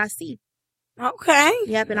with what I see. Okay.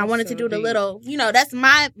 Yep, and I That's wanted to so do the deep. little, that's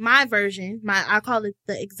my version. I call it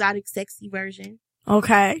the exotic sexy version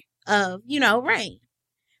Okay. of, rain.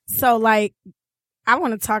 So, like, I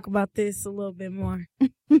want to talk about this a little bit more.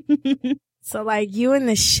 So, like, you in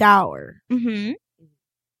the shower. Mm-hmm.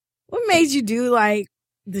 What made you do, like,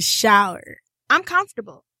 the shower? I'm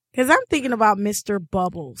comfortable. Because I'm thinking about Mr.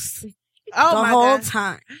 Bubbles Oh, the my whole God.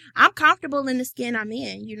 time. I'm comfortable in the skin I'm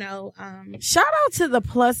in, Shout out to the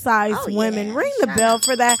plus size Oh, women. yeah. Ring the Shout bell out.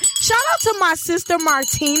 for that. Shout out to my sister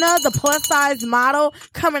Martina, the plus size model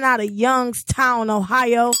coming out of Youngstown,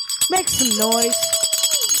 Ohio. Make some noise.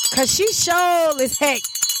 Cause she sure as heck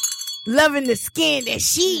loving the skin that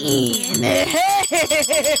she in.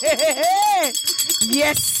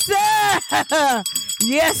 Yes, sir.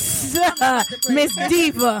 Yes, sir. Miss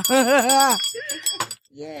Diva.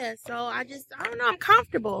 Yeah, so I don't know, I'm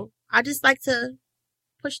comfortable. I just like to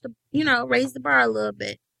push raise the bar a little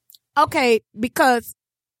bit. Okay, because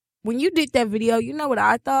when you did that video, you know what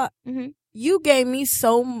I thought? Mhm. You gave me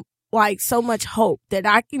so much hope that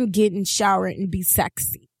I can get in shower and be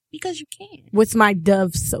sexy Because you can. with my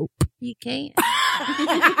Dove soap. You can.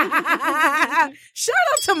 Shout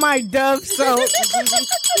out to my Dove soap.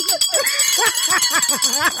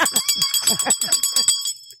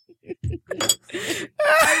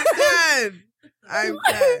 I'm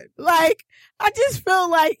done. Like, I just feel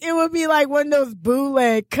like it would be like one of those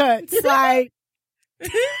bootleg cuts. Like,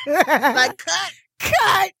 Like cut.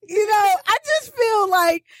 cut. I just feel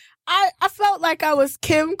like I felt like I was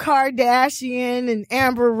Kim Kardashian and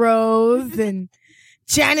Amber Rose and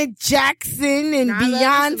Janet Jackson and Nah, I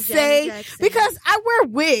love me some Janet Beyonce Jackson. because I wear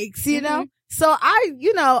wigs, Mhm. So I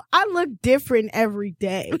look different every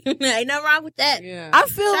day. Ain't nothing wrong with that. Yeah. I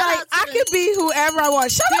feel Shout like out to I the- could be whoever I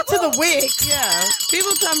want. Shout out to the wigs. Yeah.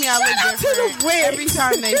 People tell me I Shout out look to the different wigs. every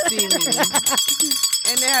time they see me.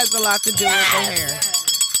 And it has a lot to do with the hair.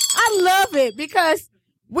 I love it because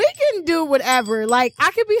we can do whatever. Like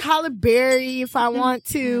I could be Halle Berry if I want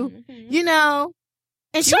to, Mhm.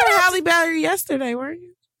 And You shout were out Halle Berry yesterday, weren't you?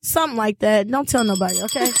 something like that. Don't tell nobody,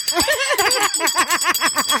 okay? Shout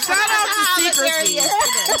out to secrecy.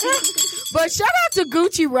 But shout out to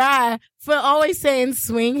Gucci Rye for always saying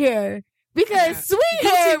swing hair because swing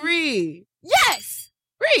hair, Gucci Ree. yes,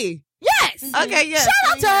 Ree. yes. Yes. Okay, yeah. Shout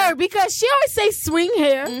out to her because she always say swing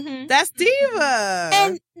hair. Mm-hmm. That's Diva.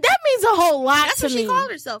 And that means a whole lot That's to what me. she called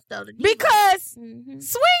herself, though. The diva. Because Mm-hmm.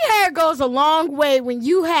 swing hair goes a long way when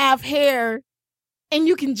you have hair and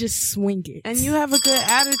you can just swing it. And you have a good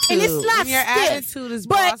attitude. And it's not and your stiff. attitude is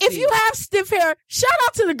But bossy. if you have stiff hair, shout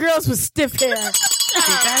out to the girls with stiff hair. Keep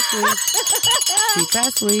that sweet. Keep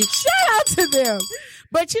that sweet. Shout out to them.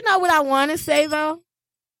 But you know what I want to say, though?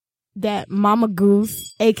 That Mama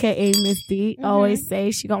Goose, a.k.a. Miss D, always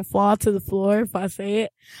say she gonna fall to the floor if I say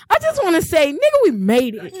it. I just want to say, nigga, we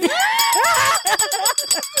made it. Nigga,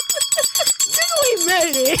 we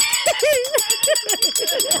made it.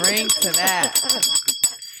 Bring to that.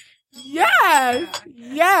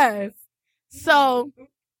 Yes. So,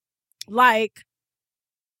 like,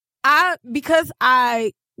 because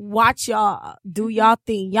I watch y'all do y'all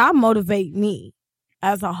thing, y'all motivate me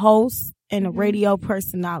as a host and a radio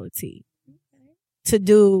personality to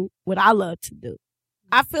do what I love to do.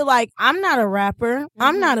 I feel like I'm not a rapper,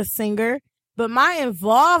 I'm not a singer, but my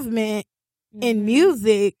involvement in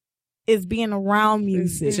music is being around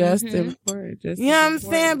music. It's just important. You know what I'm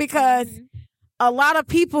saying? Because a lot of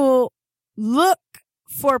people look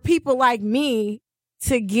for people like me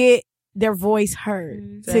to get their voice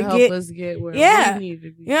heard. To help us get where we need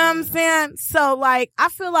to be. You know what I'm saying? So, like, I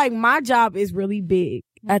feel like my job is really big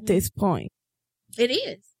at this point. It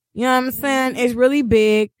is. You know what I'm saying? It's really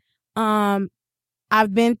big. I've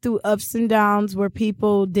been through ups and downs where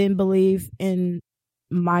people didn't believe in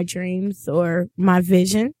my dreams or my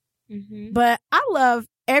vision. But I love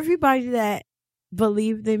everybody that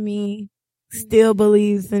believed in me, still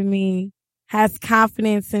believes in me, has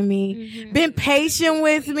confidence in me, been patient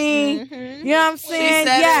with me. You know what I'm saying?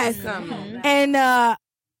 Yes. And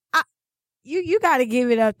you got to give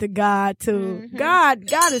it up to God too. God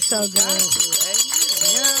is so good.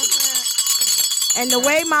 And the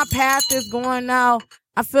way my path is going now,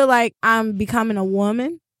 I feel like I'm becoming a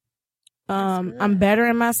woman. I'm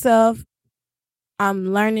bettering myself.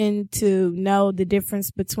 I'm learning to know the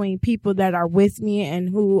difference between people that are with me and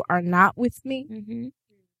who are not with me.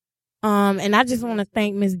 And I just want to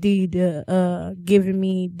thank Miss D to giving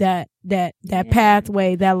me that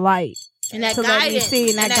pathway, that light, and that to guidance, let me see,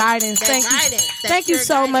 and that guidance. Thank you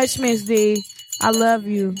so much, Miss D. I love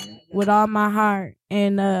you with all my heart,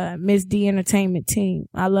 and Miss D Entertainment team.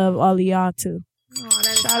 I love all of y'all too.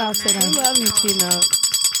 Shout out to them. I love you, Keynotes.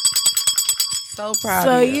 So proud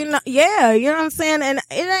So of you. you know, yeah, you know what I'm saying, and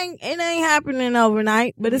it ain't happening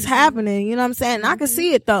overnight, but it's happening. You know what I'm saying? And I can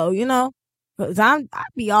see it though, you know, because I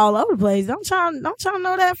be all over the place. Don't y'all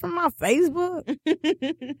know that from my Facebook?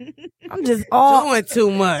 I'm just doing too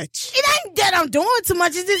much. It ain't that I'm doing too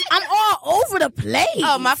much. It's just I'm all over the place.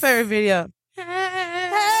 Oh, my favorite video.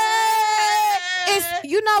 It's,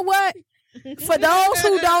 you know what? For those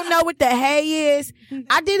who don't know what the hey is,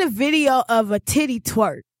 I did a video of a titty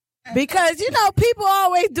twerk. Because, you know, people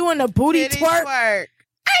always doing a booty twerk. I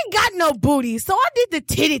ain't got no booty, so I did the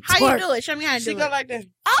titty twerk. How you do it? Show me how to do it. She go like this.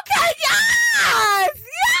 Okay, yes.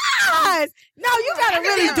 No, you gotta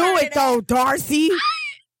really do it though, Darcy.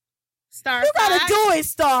 Starr, you gotta do it,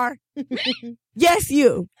 Starr. Yes,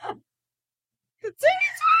 you. The titty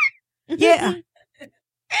twerk? Yeah.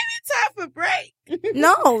 Any type of break.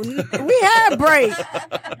 No, we had break.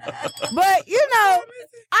 But, you know,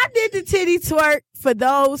 I did the titty twerk for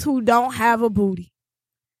those who don't have a booty.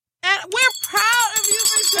 And we're proud of you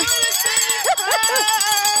for doing the titty twerk.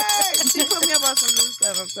 She put me up on some new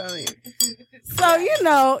stuff, I'm telling you. So, you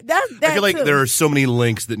know, that's I feel like too. there are so many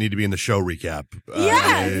links that need to be in the show recap.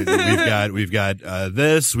 We've got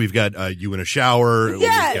this. We've got you in a shower.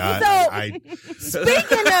 Yeah.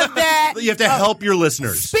 Speaking of that, you have to help your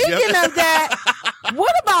listeners. Speaking of that,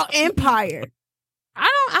 what about Empire?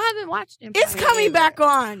 I haven't watched Empire. It's coming back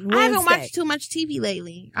on Wednesday. I haven't watched too much TV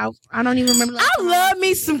lately. I don't even remember. I love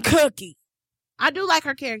me some Cookie. I do like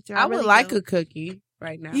her character. I would like a cookie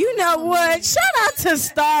right now. You know what? Shout out to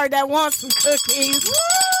Starr that wants some cookies.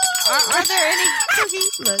 Are there any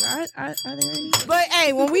cookies? Look, are there any? But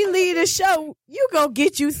hey, when we leave the show, you go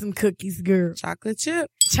get you some cookies, girl. Chocolate chip.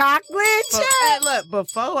 Chocolate chip. Hey, look,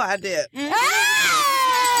 before I did. Hey!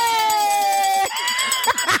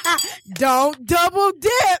 Don't double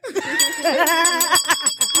dip.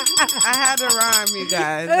 I had to rhyme, you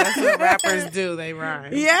guys. That's what rappers do. They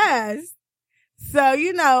rhyme. Yes. So,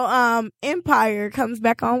 you know, Empire comes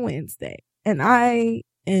back on Wednesday. And I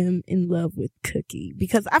am in love with Cookie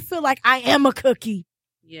because I feel like I am a cookie.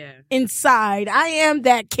 Yeah. Inside. I am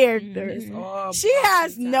that character. She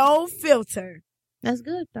has no filter. That's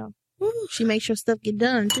good, though. She makes sure stuff get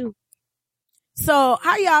done, too. So,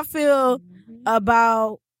 how y'all feel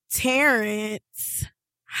about Terrence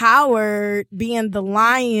Howard being the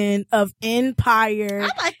lion of Empire.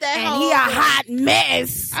 I like that. And he a hot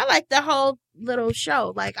mess. I like the whole little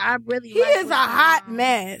show. Like, I really he like is a hot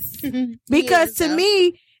mess. is, Because to though.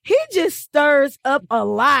 me, he just stirs up a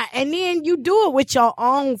lot. And then you do it with your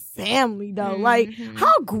own family, though. Like,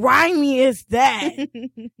 how grimy is that?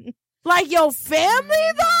 Like, your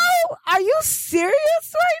family, though? Are you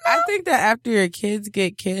serious right now? I think that after your kids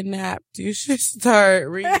get kidnapped, you should start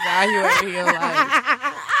reevaluating your life.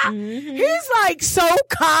 He's like so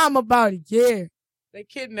calm about it. Yeah. They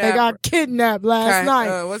kidnapped. They got kidnapped last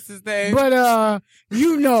night. What's his name? But,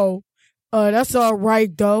 that's all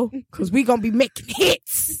right, though, because we going to be making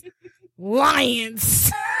hits.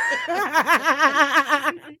 Lions.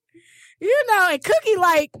 And Cookie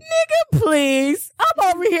like, nigga, please.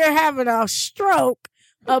 I'm over here having a stroke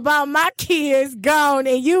about my kids gone,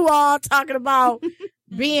 and you all talking about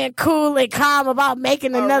being cool and calm about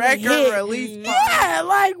making another hit. Release yeah,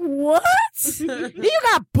 like, what? You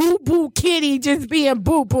got Boo-Boo Kitty just being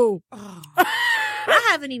Boo-Boo. I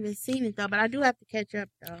haven't even seen it, though, but I do have to catch up,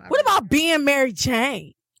 though. What about being Mary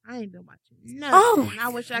Jane? I ain't been watching nothing. Oh, I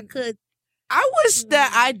wish I could. I wish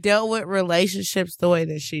that I dealt with relationships the way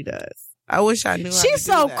that she does. I wish I knew. She's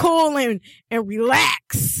so cool and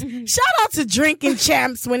relaxed. Shout out to drinking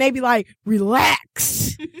champs when they be like,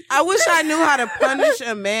 relax. I wish I knew how to punish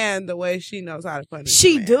a man the way she knows how to punish.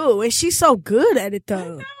 She a man. do, and she's so good at it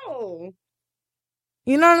though. No.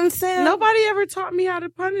 You know what I'm saying? Nobody ever taught me how to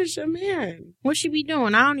punish a man. What she be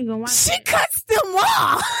doing? I don't even watch. She cuts them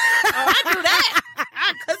off. I do that.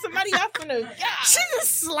 I cut somebody off from the. She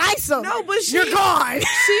just slice them. No, but you're gone.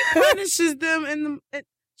 She punishes them in the.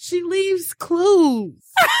 She leaves clues.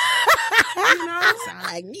 You know, sound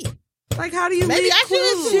like me. Like, how do you Maybe leave I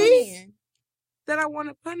clues should that I want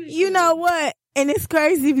to punish? You know what? And it's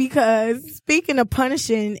crazy because speaking of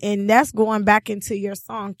punishing, and that's going back into your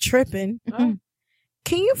song "Trippin'." Oh.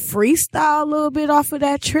 Can you freestyle a little bit off of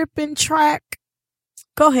that "Trippin'" track?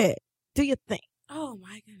 Go ahead, do your thing. Oh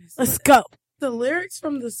my goodness! Let's go. The lyrics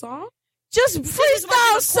from the song. Just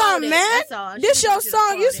freestyle something, man. This your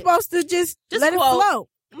song. You're supposed to just let it flow.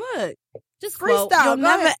 Look, just freestyle. You'll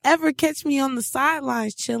never ever catch me on the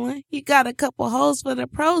sidelines chilling. You got a couple hoes for the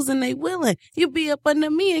pros and they willing. You be up under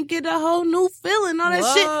me and get a whole new feeling. All that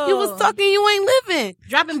shit you was talking, you ain't living.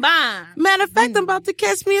 Dropping bombs. Matter of fact, I'm about to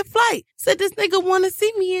catch me a flight. Said this nigga want to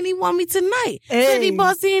see me and he want me tonight. Said he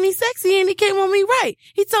bossy and he sexy and he came on me right.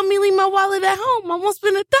 He told me leave my wallet at home. I won't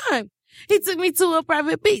spend a dime. He took me to a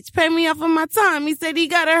private beach, paid me off of my time. He said he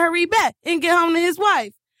gotta hurry back and get home to his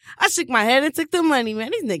wife. I shook my head and took the money,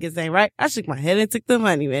 man. These niggas ain't right. I shook my head and took the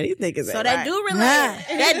money, man. These niggas ain't right. So that do relate.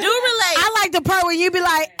 That do relate. I like the part where you be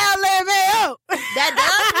like, LMAO. That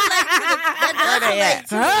does relate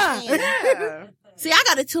to me. See, I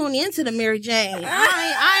gotta tune into the Mary Jane.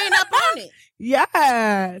 I ain't up on it.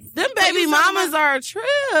 Yes. Them baby mamas are a trip.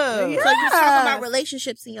 So you talk about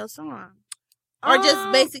relationships in your song. Or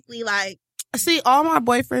just basically like. See, all my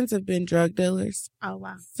boyfriends have been drug dealers. Oh,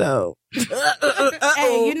 wow. So,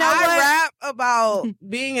 hey, you know I what? rap about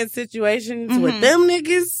being in situations with them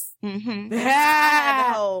niggas. Mm-hmm. I had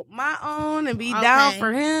to hold my own and be down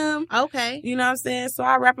for him. Okay. You know what I'm saying? So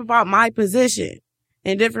I rap about my position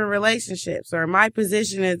in different relationships, or my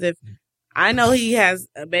position is if I know he has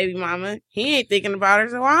a baby mama, he ain't thinking about her,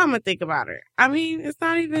 so I'm gonna think about her. I mean, it's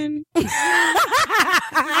not even.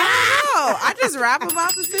 I don't know. I just rap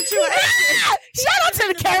about the situation. Shout out to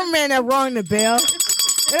the cameraman that rung the bell.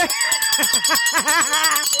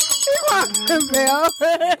 He rung the bell.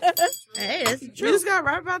 Hey, that's true. You just gotta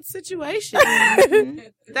rap about the situation.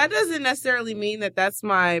 That doesn't necessarily mean that that's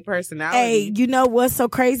my personality. Hey, you know what's so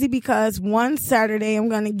crazy? Because one Saturday I'm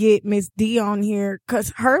going to get Miss D on here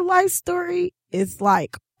because her life story is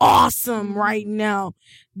like awesome right now.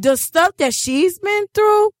 The stuff that she's been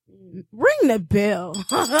through, ring the bell.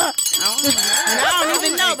 I don't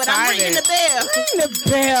even know, but I'm ringing the bell. Ring the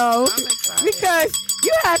bell. Because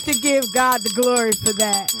you have to give God the glory for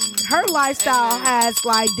that. Her lifestyle has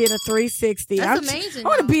did a 360. That's amazing. I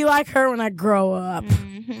want to be like her when I grow up.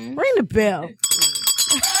 Ring the bell.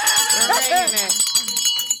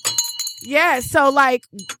 Yeah, so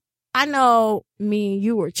I know me and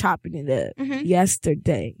you were chopping it up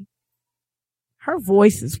yesterday. Her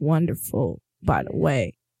voice is wonderful, by the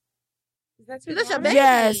way. That's your baby.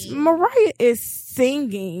 Yes, Mariah is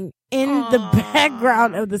singing in the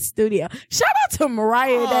background of the studio. Shout out to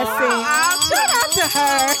Mariah that sings. Shout out to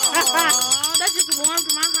her. That just warmed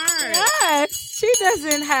my heart. Yes, she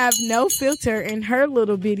doesn't have no filter in her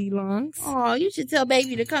little bitty lungs. Oh, you should tell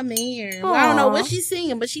baby to come in here. Well, I don't know what she's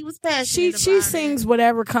singing, but she was passionate. She sings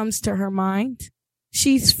whatever comes to her mind.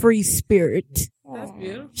 She's free spirit. That's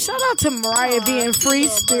beautiful. Shout out to Mariah being free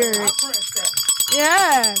spirit.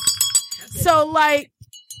 Yeah. So, like,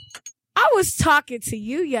 I was talking to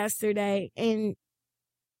you yesterday, and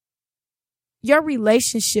your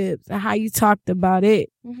relationships and how you talked about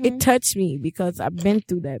it, it touched me because I've been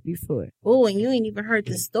through that before. Oh, and you ain't even heard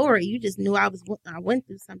the story. You just knew I went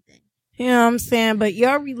through something. You know what I'm saying? But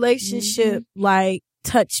your relationship, like,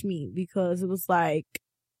 touched me because it was like,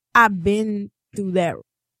 I've been through that,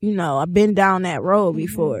 you know, I've been down that road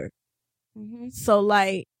before. So,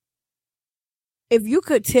 like, if you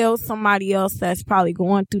could tell somebody else that's probably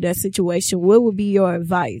going through that situation, what would be your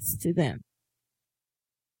advice to them?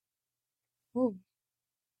 Ooh.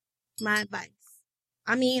 My advice.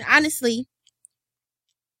 I mean, honestly,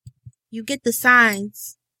 you get the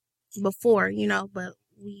signs before, you know, but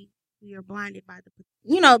we are blinded by the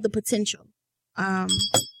potential. I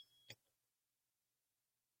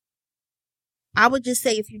would just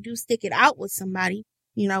say if you do stick it out with somebody,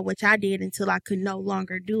 you know, which I did until I could no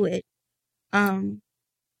longer do it,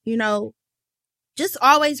 you know, just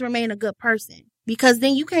always remain a good person. Because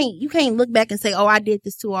then you can't look back and say, oh, I did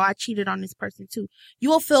this too, or I cheated on this person too. You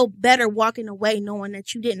will feel better walking away knowing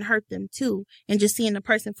that you didn't hurt them too, and just seeing the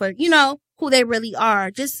person for, you know, who they really are.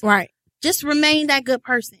 Just remain that good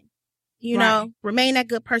person. You know, remain that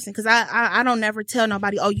good person. Cause I don't never tell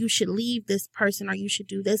nobody, oh, you should leave this person or you should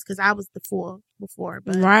do this. Cause I was the fool before,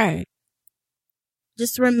 but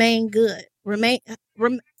just remain good. Remain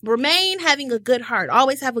having a good heart.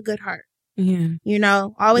 Always have a good heart. Yeah. You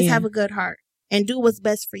know, always have a good heart. And do what's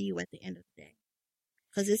best for you at the end of the day.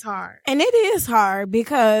 Because it's hard. And it is hard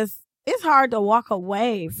because it's hard to walk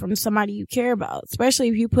away from somebody you care about, especially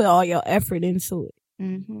if you put all your effort into it.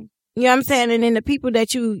 You know what I'm saying? And then the people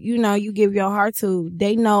that you know, you give your heart to,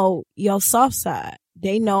 they know your soft side.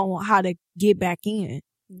 They know how to get back in.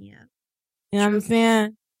 Yeah. You know what I'm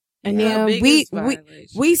saying? And then we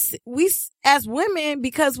as women,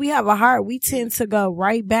 because we have a heart, we tend to go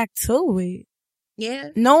right back to it.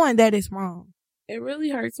 Yeah. Knowing that it's wrong. It really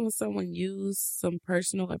hurts when someone uses some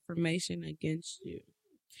personal information against you.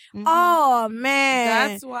 Oh, man.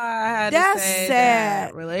 That's why I had to say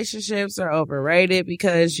that relationships are overrated,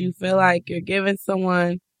 because you feel like you're giving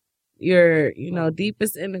someone your, you know,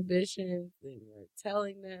 deepest inhibitions and you're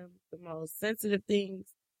telling them the most sensitive things.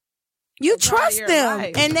 You trust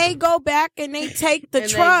them and they go back and they take the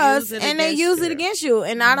trust and they use it against you.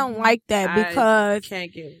 And I don't like that because I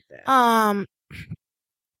can't get with that.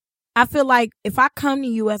 I feel like if I come to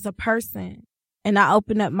you as a person and I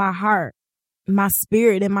open up my heart, my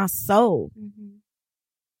spirit and my soul,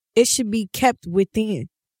 it should be kept within.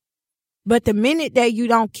 But the minute that you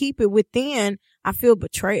don't keep it within, I feel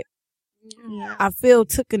betrayed. I feel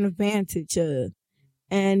taken advantage of.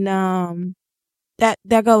 And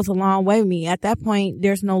that goes a long way with me. At that point,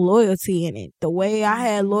 there's no loyalty in it. The way I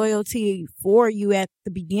had loyalty for you at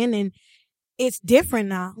the beginning, it's different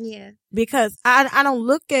now. Yeah. Because I don't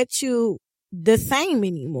look at you the same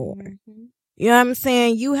anymore. You know what I'm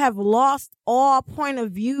saying? You have lost all point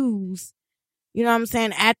of views, you know what I'm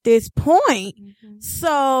saying, at this point.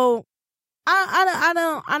 So I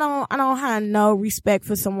don't have no respect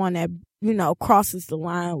for someone that, you know, crosses the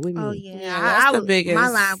line with me. Oh yeah. My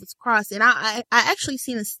line was crossed. And I actually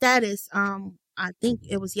seen a status, I think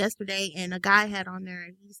it was yesterday, and a guy had on there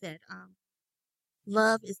and he said,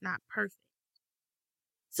 love is not perfect.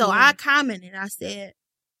 So I commented, I said,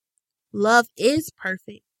 love is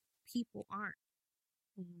perfect. People aren't.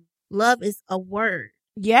 Love is a word.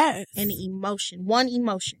 Yes. And an emotion. One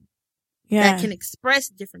emotion. That can express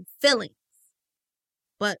different feelings.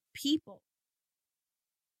 But people,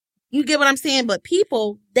 you get what I'm saying? But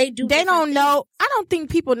people, they don't know. I don't think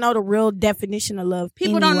people know the real definition of love.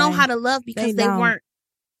 People don't know how to love because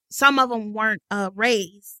some of them weren't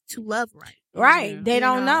raised to love right. Right. They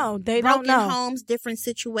don't know. They don't know. Broken homes, different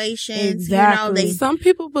situations. Exactly. You know, some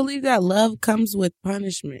people believe that love comes with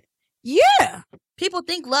punishment. Yeah. People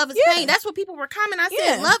think love is pain. That's what people were commenting. I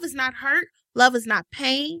said, love is not hurt. Love is not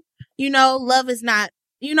pain. You know, love is not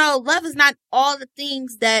all the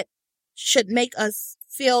things that should make us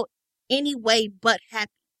feel any way but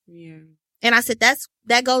happy. Yeah. And I said,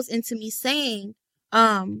 that goes into me saying,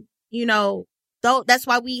 you know, though that's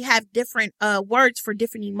why we have different words for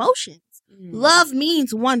different emotions. Love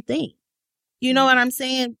means one thing. You know what I'm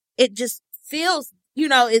saying? It just feels, you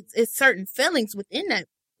know, it's certain feelings within that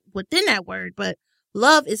word, but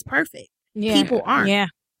love is perfect. Yeah. People aren't. Yeah.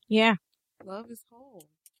 Yeah. Love is whole.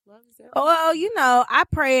 Love is everything. Well, you know, I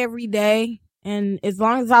pray every day, and as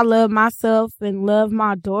long as I love myself and love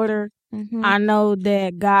my daughter, I know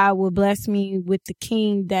that God will bless me with the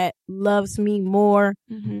king that loves me more,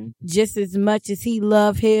 just as much as he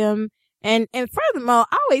loved him. And furthermore,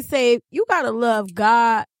 I always say you gotta love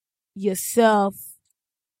God, yourself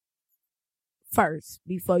first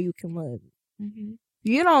before you can love me. Mm-hmm.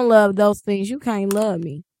 You don't love those things, you can't love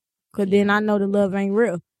me. Cause then I know the love ain't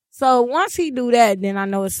real. So once he do that, then I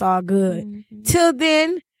know it's all good. Mm-hmm. Till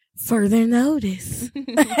then, further notice. But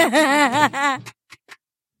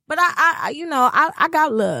I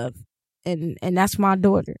got love. And that's my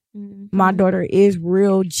daughter. Mm-hmm. My daughter is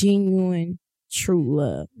real, genuine, true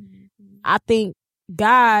love. Mm-hmm. I think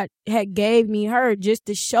God had gave me her just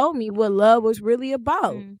to show me what love was really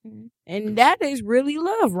about. Mm-hmm. And that is really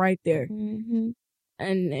love right there. Mm-hmm.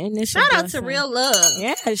 And it's shout out to real love.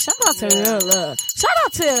 Yeah, shout out to real love. Shout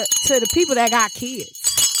out to the people that got kids.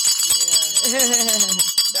 Yeah.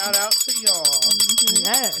 Shout out to y'all.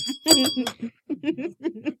 Yes.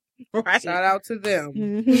 Right. Shout out to them.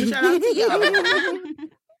 Mm-hmm. Shout out to y'all.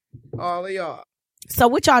 All of y'all. So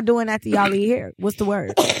what y'all doing after y'all leave here? What's the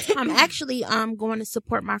word? I'm actually going to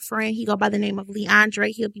support my friend. He go by the name of Leandre.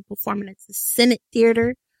 He'll be performing at the Senate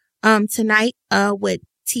Theater tonight with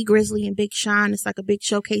T Grizzly and Big Sean. It's like a big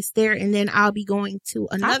showcase there, and then I'll be going to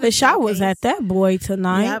another. I wish I was at that boy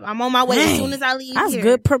tonight. Yep, I'm on my way as soon as I leave. That's here.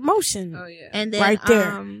 good promotion. Oh yeah. And then right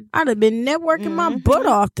there, I'd have been networking my butt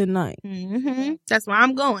off tonight. Mm-hmm. That's where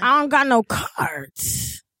I'm going. I don't got no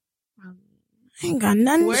cards. I ain't got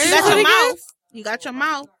nothing. You got your mouth. You got your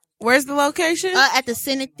mouth. Where's the location? At the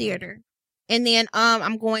Senate Theater. And then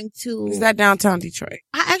I'm going to. Is that downtown Detroit?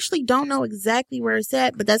 I actually don't know exactly where it's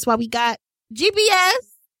at, but that's why we got GPS.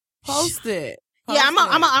 Post it. Yeah, I'm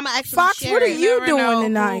actually Fox, share what are it. you doing Who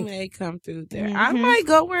tonight? may come through there. Mhm. I might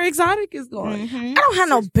go where Exotic is going. Mhm. I don't have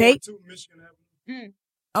no bait. Okay.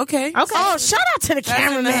 Okay. Oh, shout out to the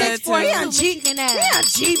cameraman. That's We in the on Michigan Ave.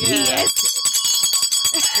 GPS.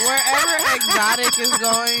 Wherever Exotic is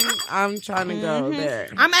going, I'm trying to go there.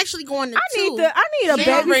 I'm actually going to I need two. a They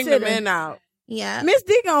don't bring the babysitter. men out. Yeah. Miss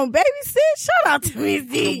D gonna babysit. Shout out to Miss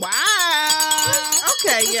D. Wow.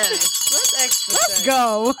 Okay, yes. Let's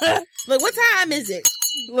go. Look, what time is it?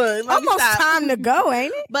 Look, let me Almost stop. time to go,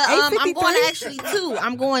 ain't it? But I'm 8:53? going to actually two.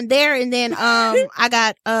 I'm going there, and then I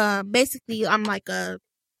got basically I'm like I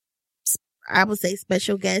would say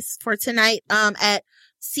special guest for tonight at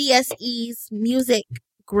CSE's music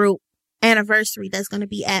group anniversary that's going to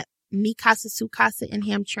be at Mi Casa Su Casa in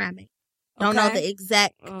Hamtramck. Don't know the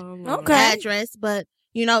exact Okay. address, but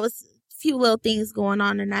you know it's a few little things going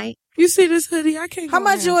on tonight. You see this hoodie? I can't. How go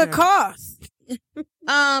much do it there. cost?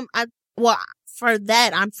 For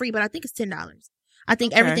that I'm free, but I think it's $10. I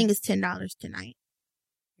think Okay. everything is $10 tonight.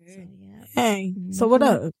 So, yeah. Hey, so what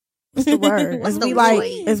up? What's the word? What's is the we like?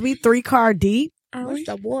 boy? Is we 3-car deep? What's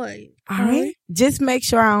the boy? All right. Just make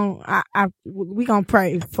sure we gonna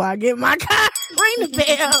pray before I get my car. Ring the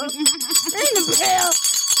bell. Ring the bell.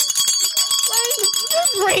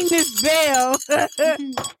 Just ring this bell.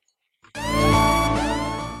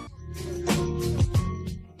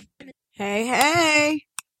 Hey.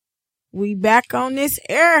 We back on this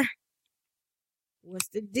air. What's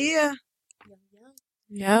the deal?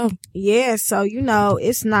 Yo. Yeah, so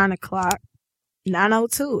it's 9:00.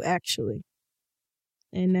 9:02 actually.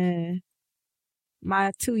 And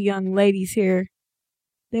my two young ladies here,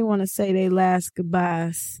 they want to say their last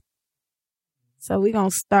goodbyes. So we're going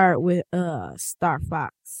to start with Starr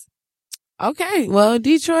Fox. Okay. Well,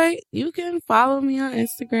 Detroit, you can follow me on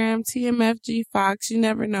Instagram, TMFG Fox. You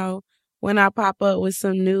never know when I pop up with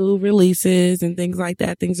some new releases and things like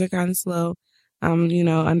that. Things are kind of slow.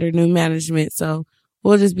 Under new management. So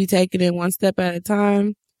we'll just be taking it one step at a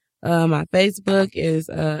time. My Facebook is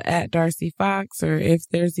at Darcy Fox, or if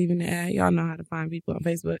there's even an ad, y'all know how to find people on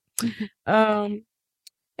Facebook.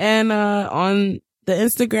 And on the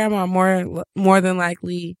Instagram, I'll more than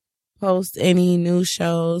likely post any new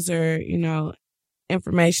shows or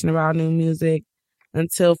information about new music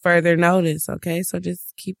until further notice. Okay, so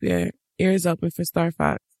just keep your ears open for Starr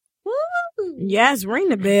Fox. Woo! Yes, ring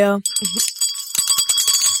the bell.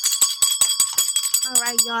 All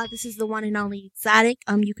right, y'all. This is the one and only Exotic.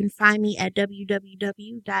 You can find me at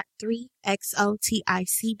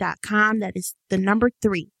www.3xotic.com. That is the number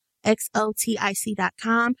 3,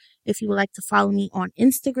 xotic.com. If you would like to follow me on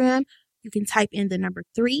Instagram, you can type in the number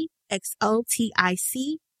 3,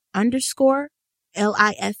 xotic_LIFE.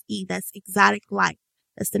 That's Exotic Life.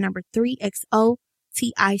 That's the number 3,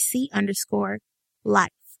 xotic_life.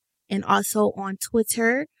 And also on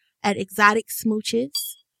Twitter at Exotic Smooches.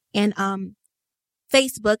 And,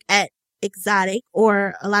 Facebook at Exotic,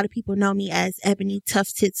 or a lot of people know me as Ebony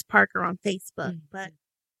Tough Tits Parker on Facebook,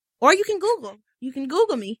 or you can Google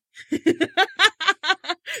me.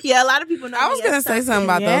 Yeah, a lot of people know I was me going to as say Tough something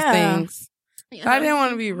about Tits. those things. Yeah. I didn't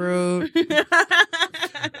want to be rude.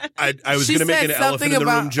 I was She going to make said an elephant in the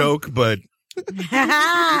room joke, but she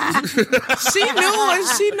knew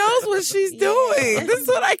what she knows what she's doing. This is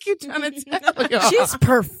what I keep trying to tell y'all. She's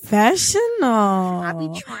professional. I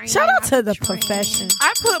be trying. Shout out to the profession.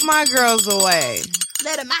 I put my girls away.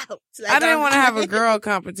 Let them out. I didn't want to have a girl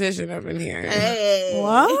competition up in here. Hey.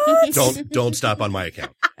 What? don't stop on my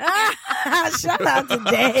account. Shout out to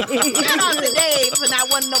Dave. Shout out to Dave for not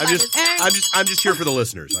wanting nobody to I'm just here for the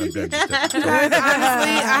listeners. Guys, honestly,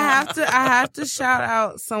 I have to shout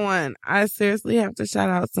out someone. I seriously have to shout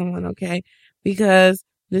out someone, okay? Because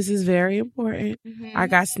this is very important. Mhm. I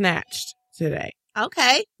got snatched today.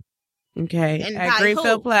 Okay. Okay. And At by Greenfield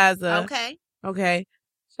who? Plaza. Okay. Okay.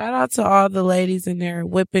 Shout out to all the ladies in there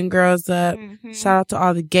whipping girls up. Mhm. Shout out to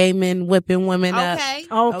all the gay men whipping women up. Okay.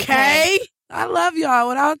 Okay. I love y'all.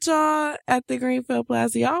 Without y'all at the Greenfield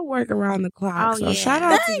Plaza, y'all work around the clock. Oh, So yeah. shout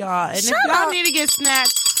out to y'all. And if Shout y'all out. need to get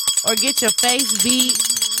snatched or get your face beat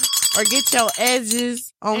or get your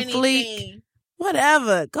edges on fleek, Anything.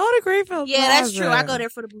 whatever, go to Greenfield Yeah, Plaza. that's true. I go there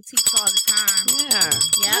for the boutiques all the time. Yeah.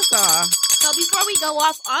 Yeah. That's all. So before we go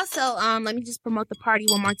off, also, let me just promote the party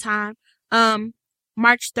one more time.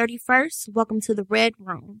 March 31st, welcome to the Red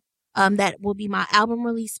Room. That will be my album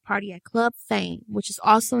release party at Club Fame, which is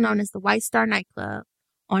also known as the White Star Nightclub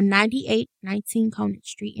on 9819 Conant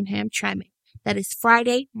Street in Hamtramck. That is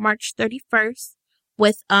Friday, March 31st,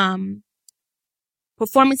 with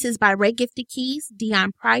performances by Ray Gifted Keys,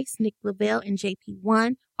 Dion Price, Nick Lavelle, and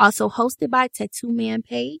JP1. Also hosted by Tattoo Man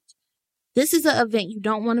Page. This is an event you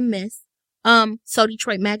don't want to miss. So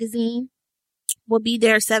Detroit Magazine will be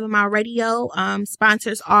there. 7 Mile Radio.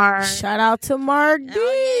 Sponsors are Shout out to Mark D.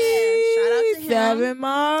 Oh, yeah. Shout out to him. 7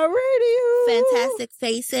 Mile Radio. Fantastic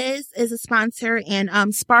Faces is a sponsor,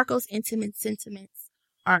 and Sparkle's Intimate Sentiments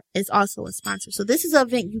is also a sponsor. So this is an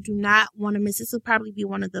event you do not want to miss. This will probably be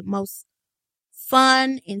one of the most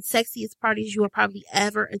fun and sexiest parties you will probably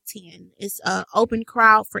ever attend. It's an open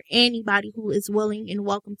crowd for anybody who is willing and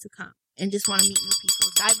welcome to come and just want to meet new people.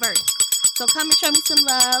 Diverse. So come and show me some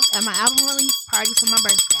love at my album release party for my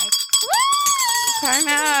birthday. Turn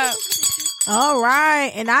up. All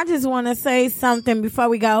right. And I just want to say something before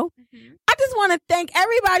we go. I just want to thank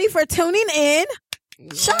everybody for tuning in.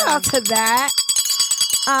 Shout out to that.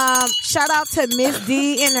 Shout out to Miss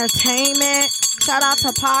D Entertainment. Shout out to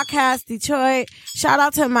Podcast Detroit. Shout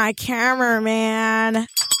out to my cameraman.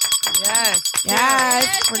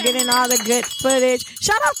 Yes, for getting all the good footage.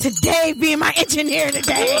 Shout out to Dave being my engineer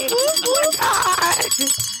today. Oh my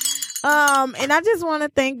God. And I just want to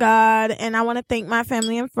thank God, and I want to thank my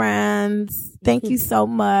family and friends. Thank you so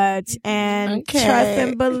much. And trust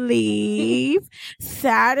and believe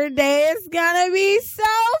Saturday is going to be so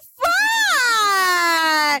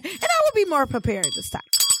fun. And I will be more prepared this time.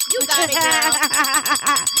 You got it, girl.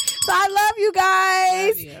 So I love you guys.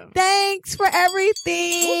 Love you. Thanks for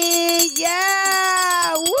everything.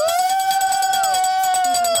 Yeah. Woo!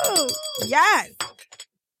 Yes.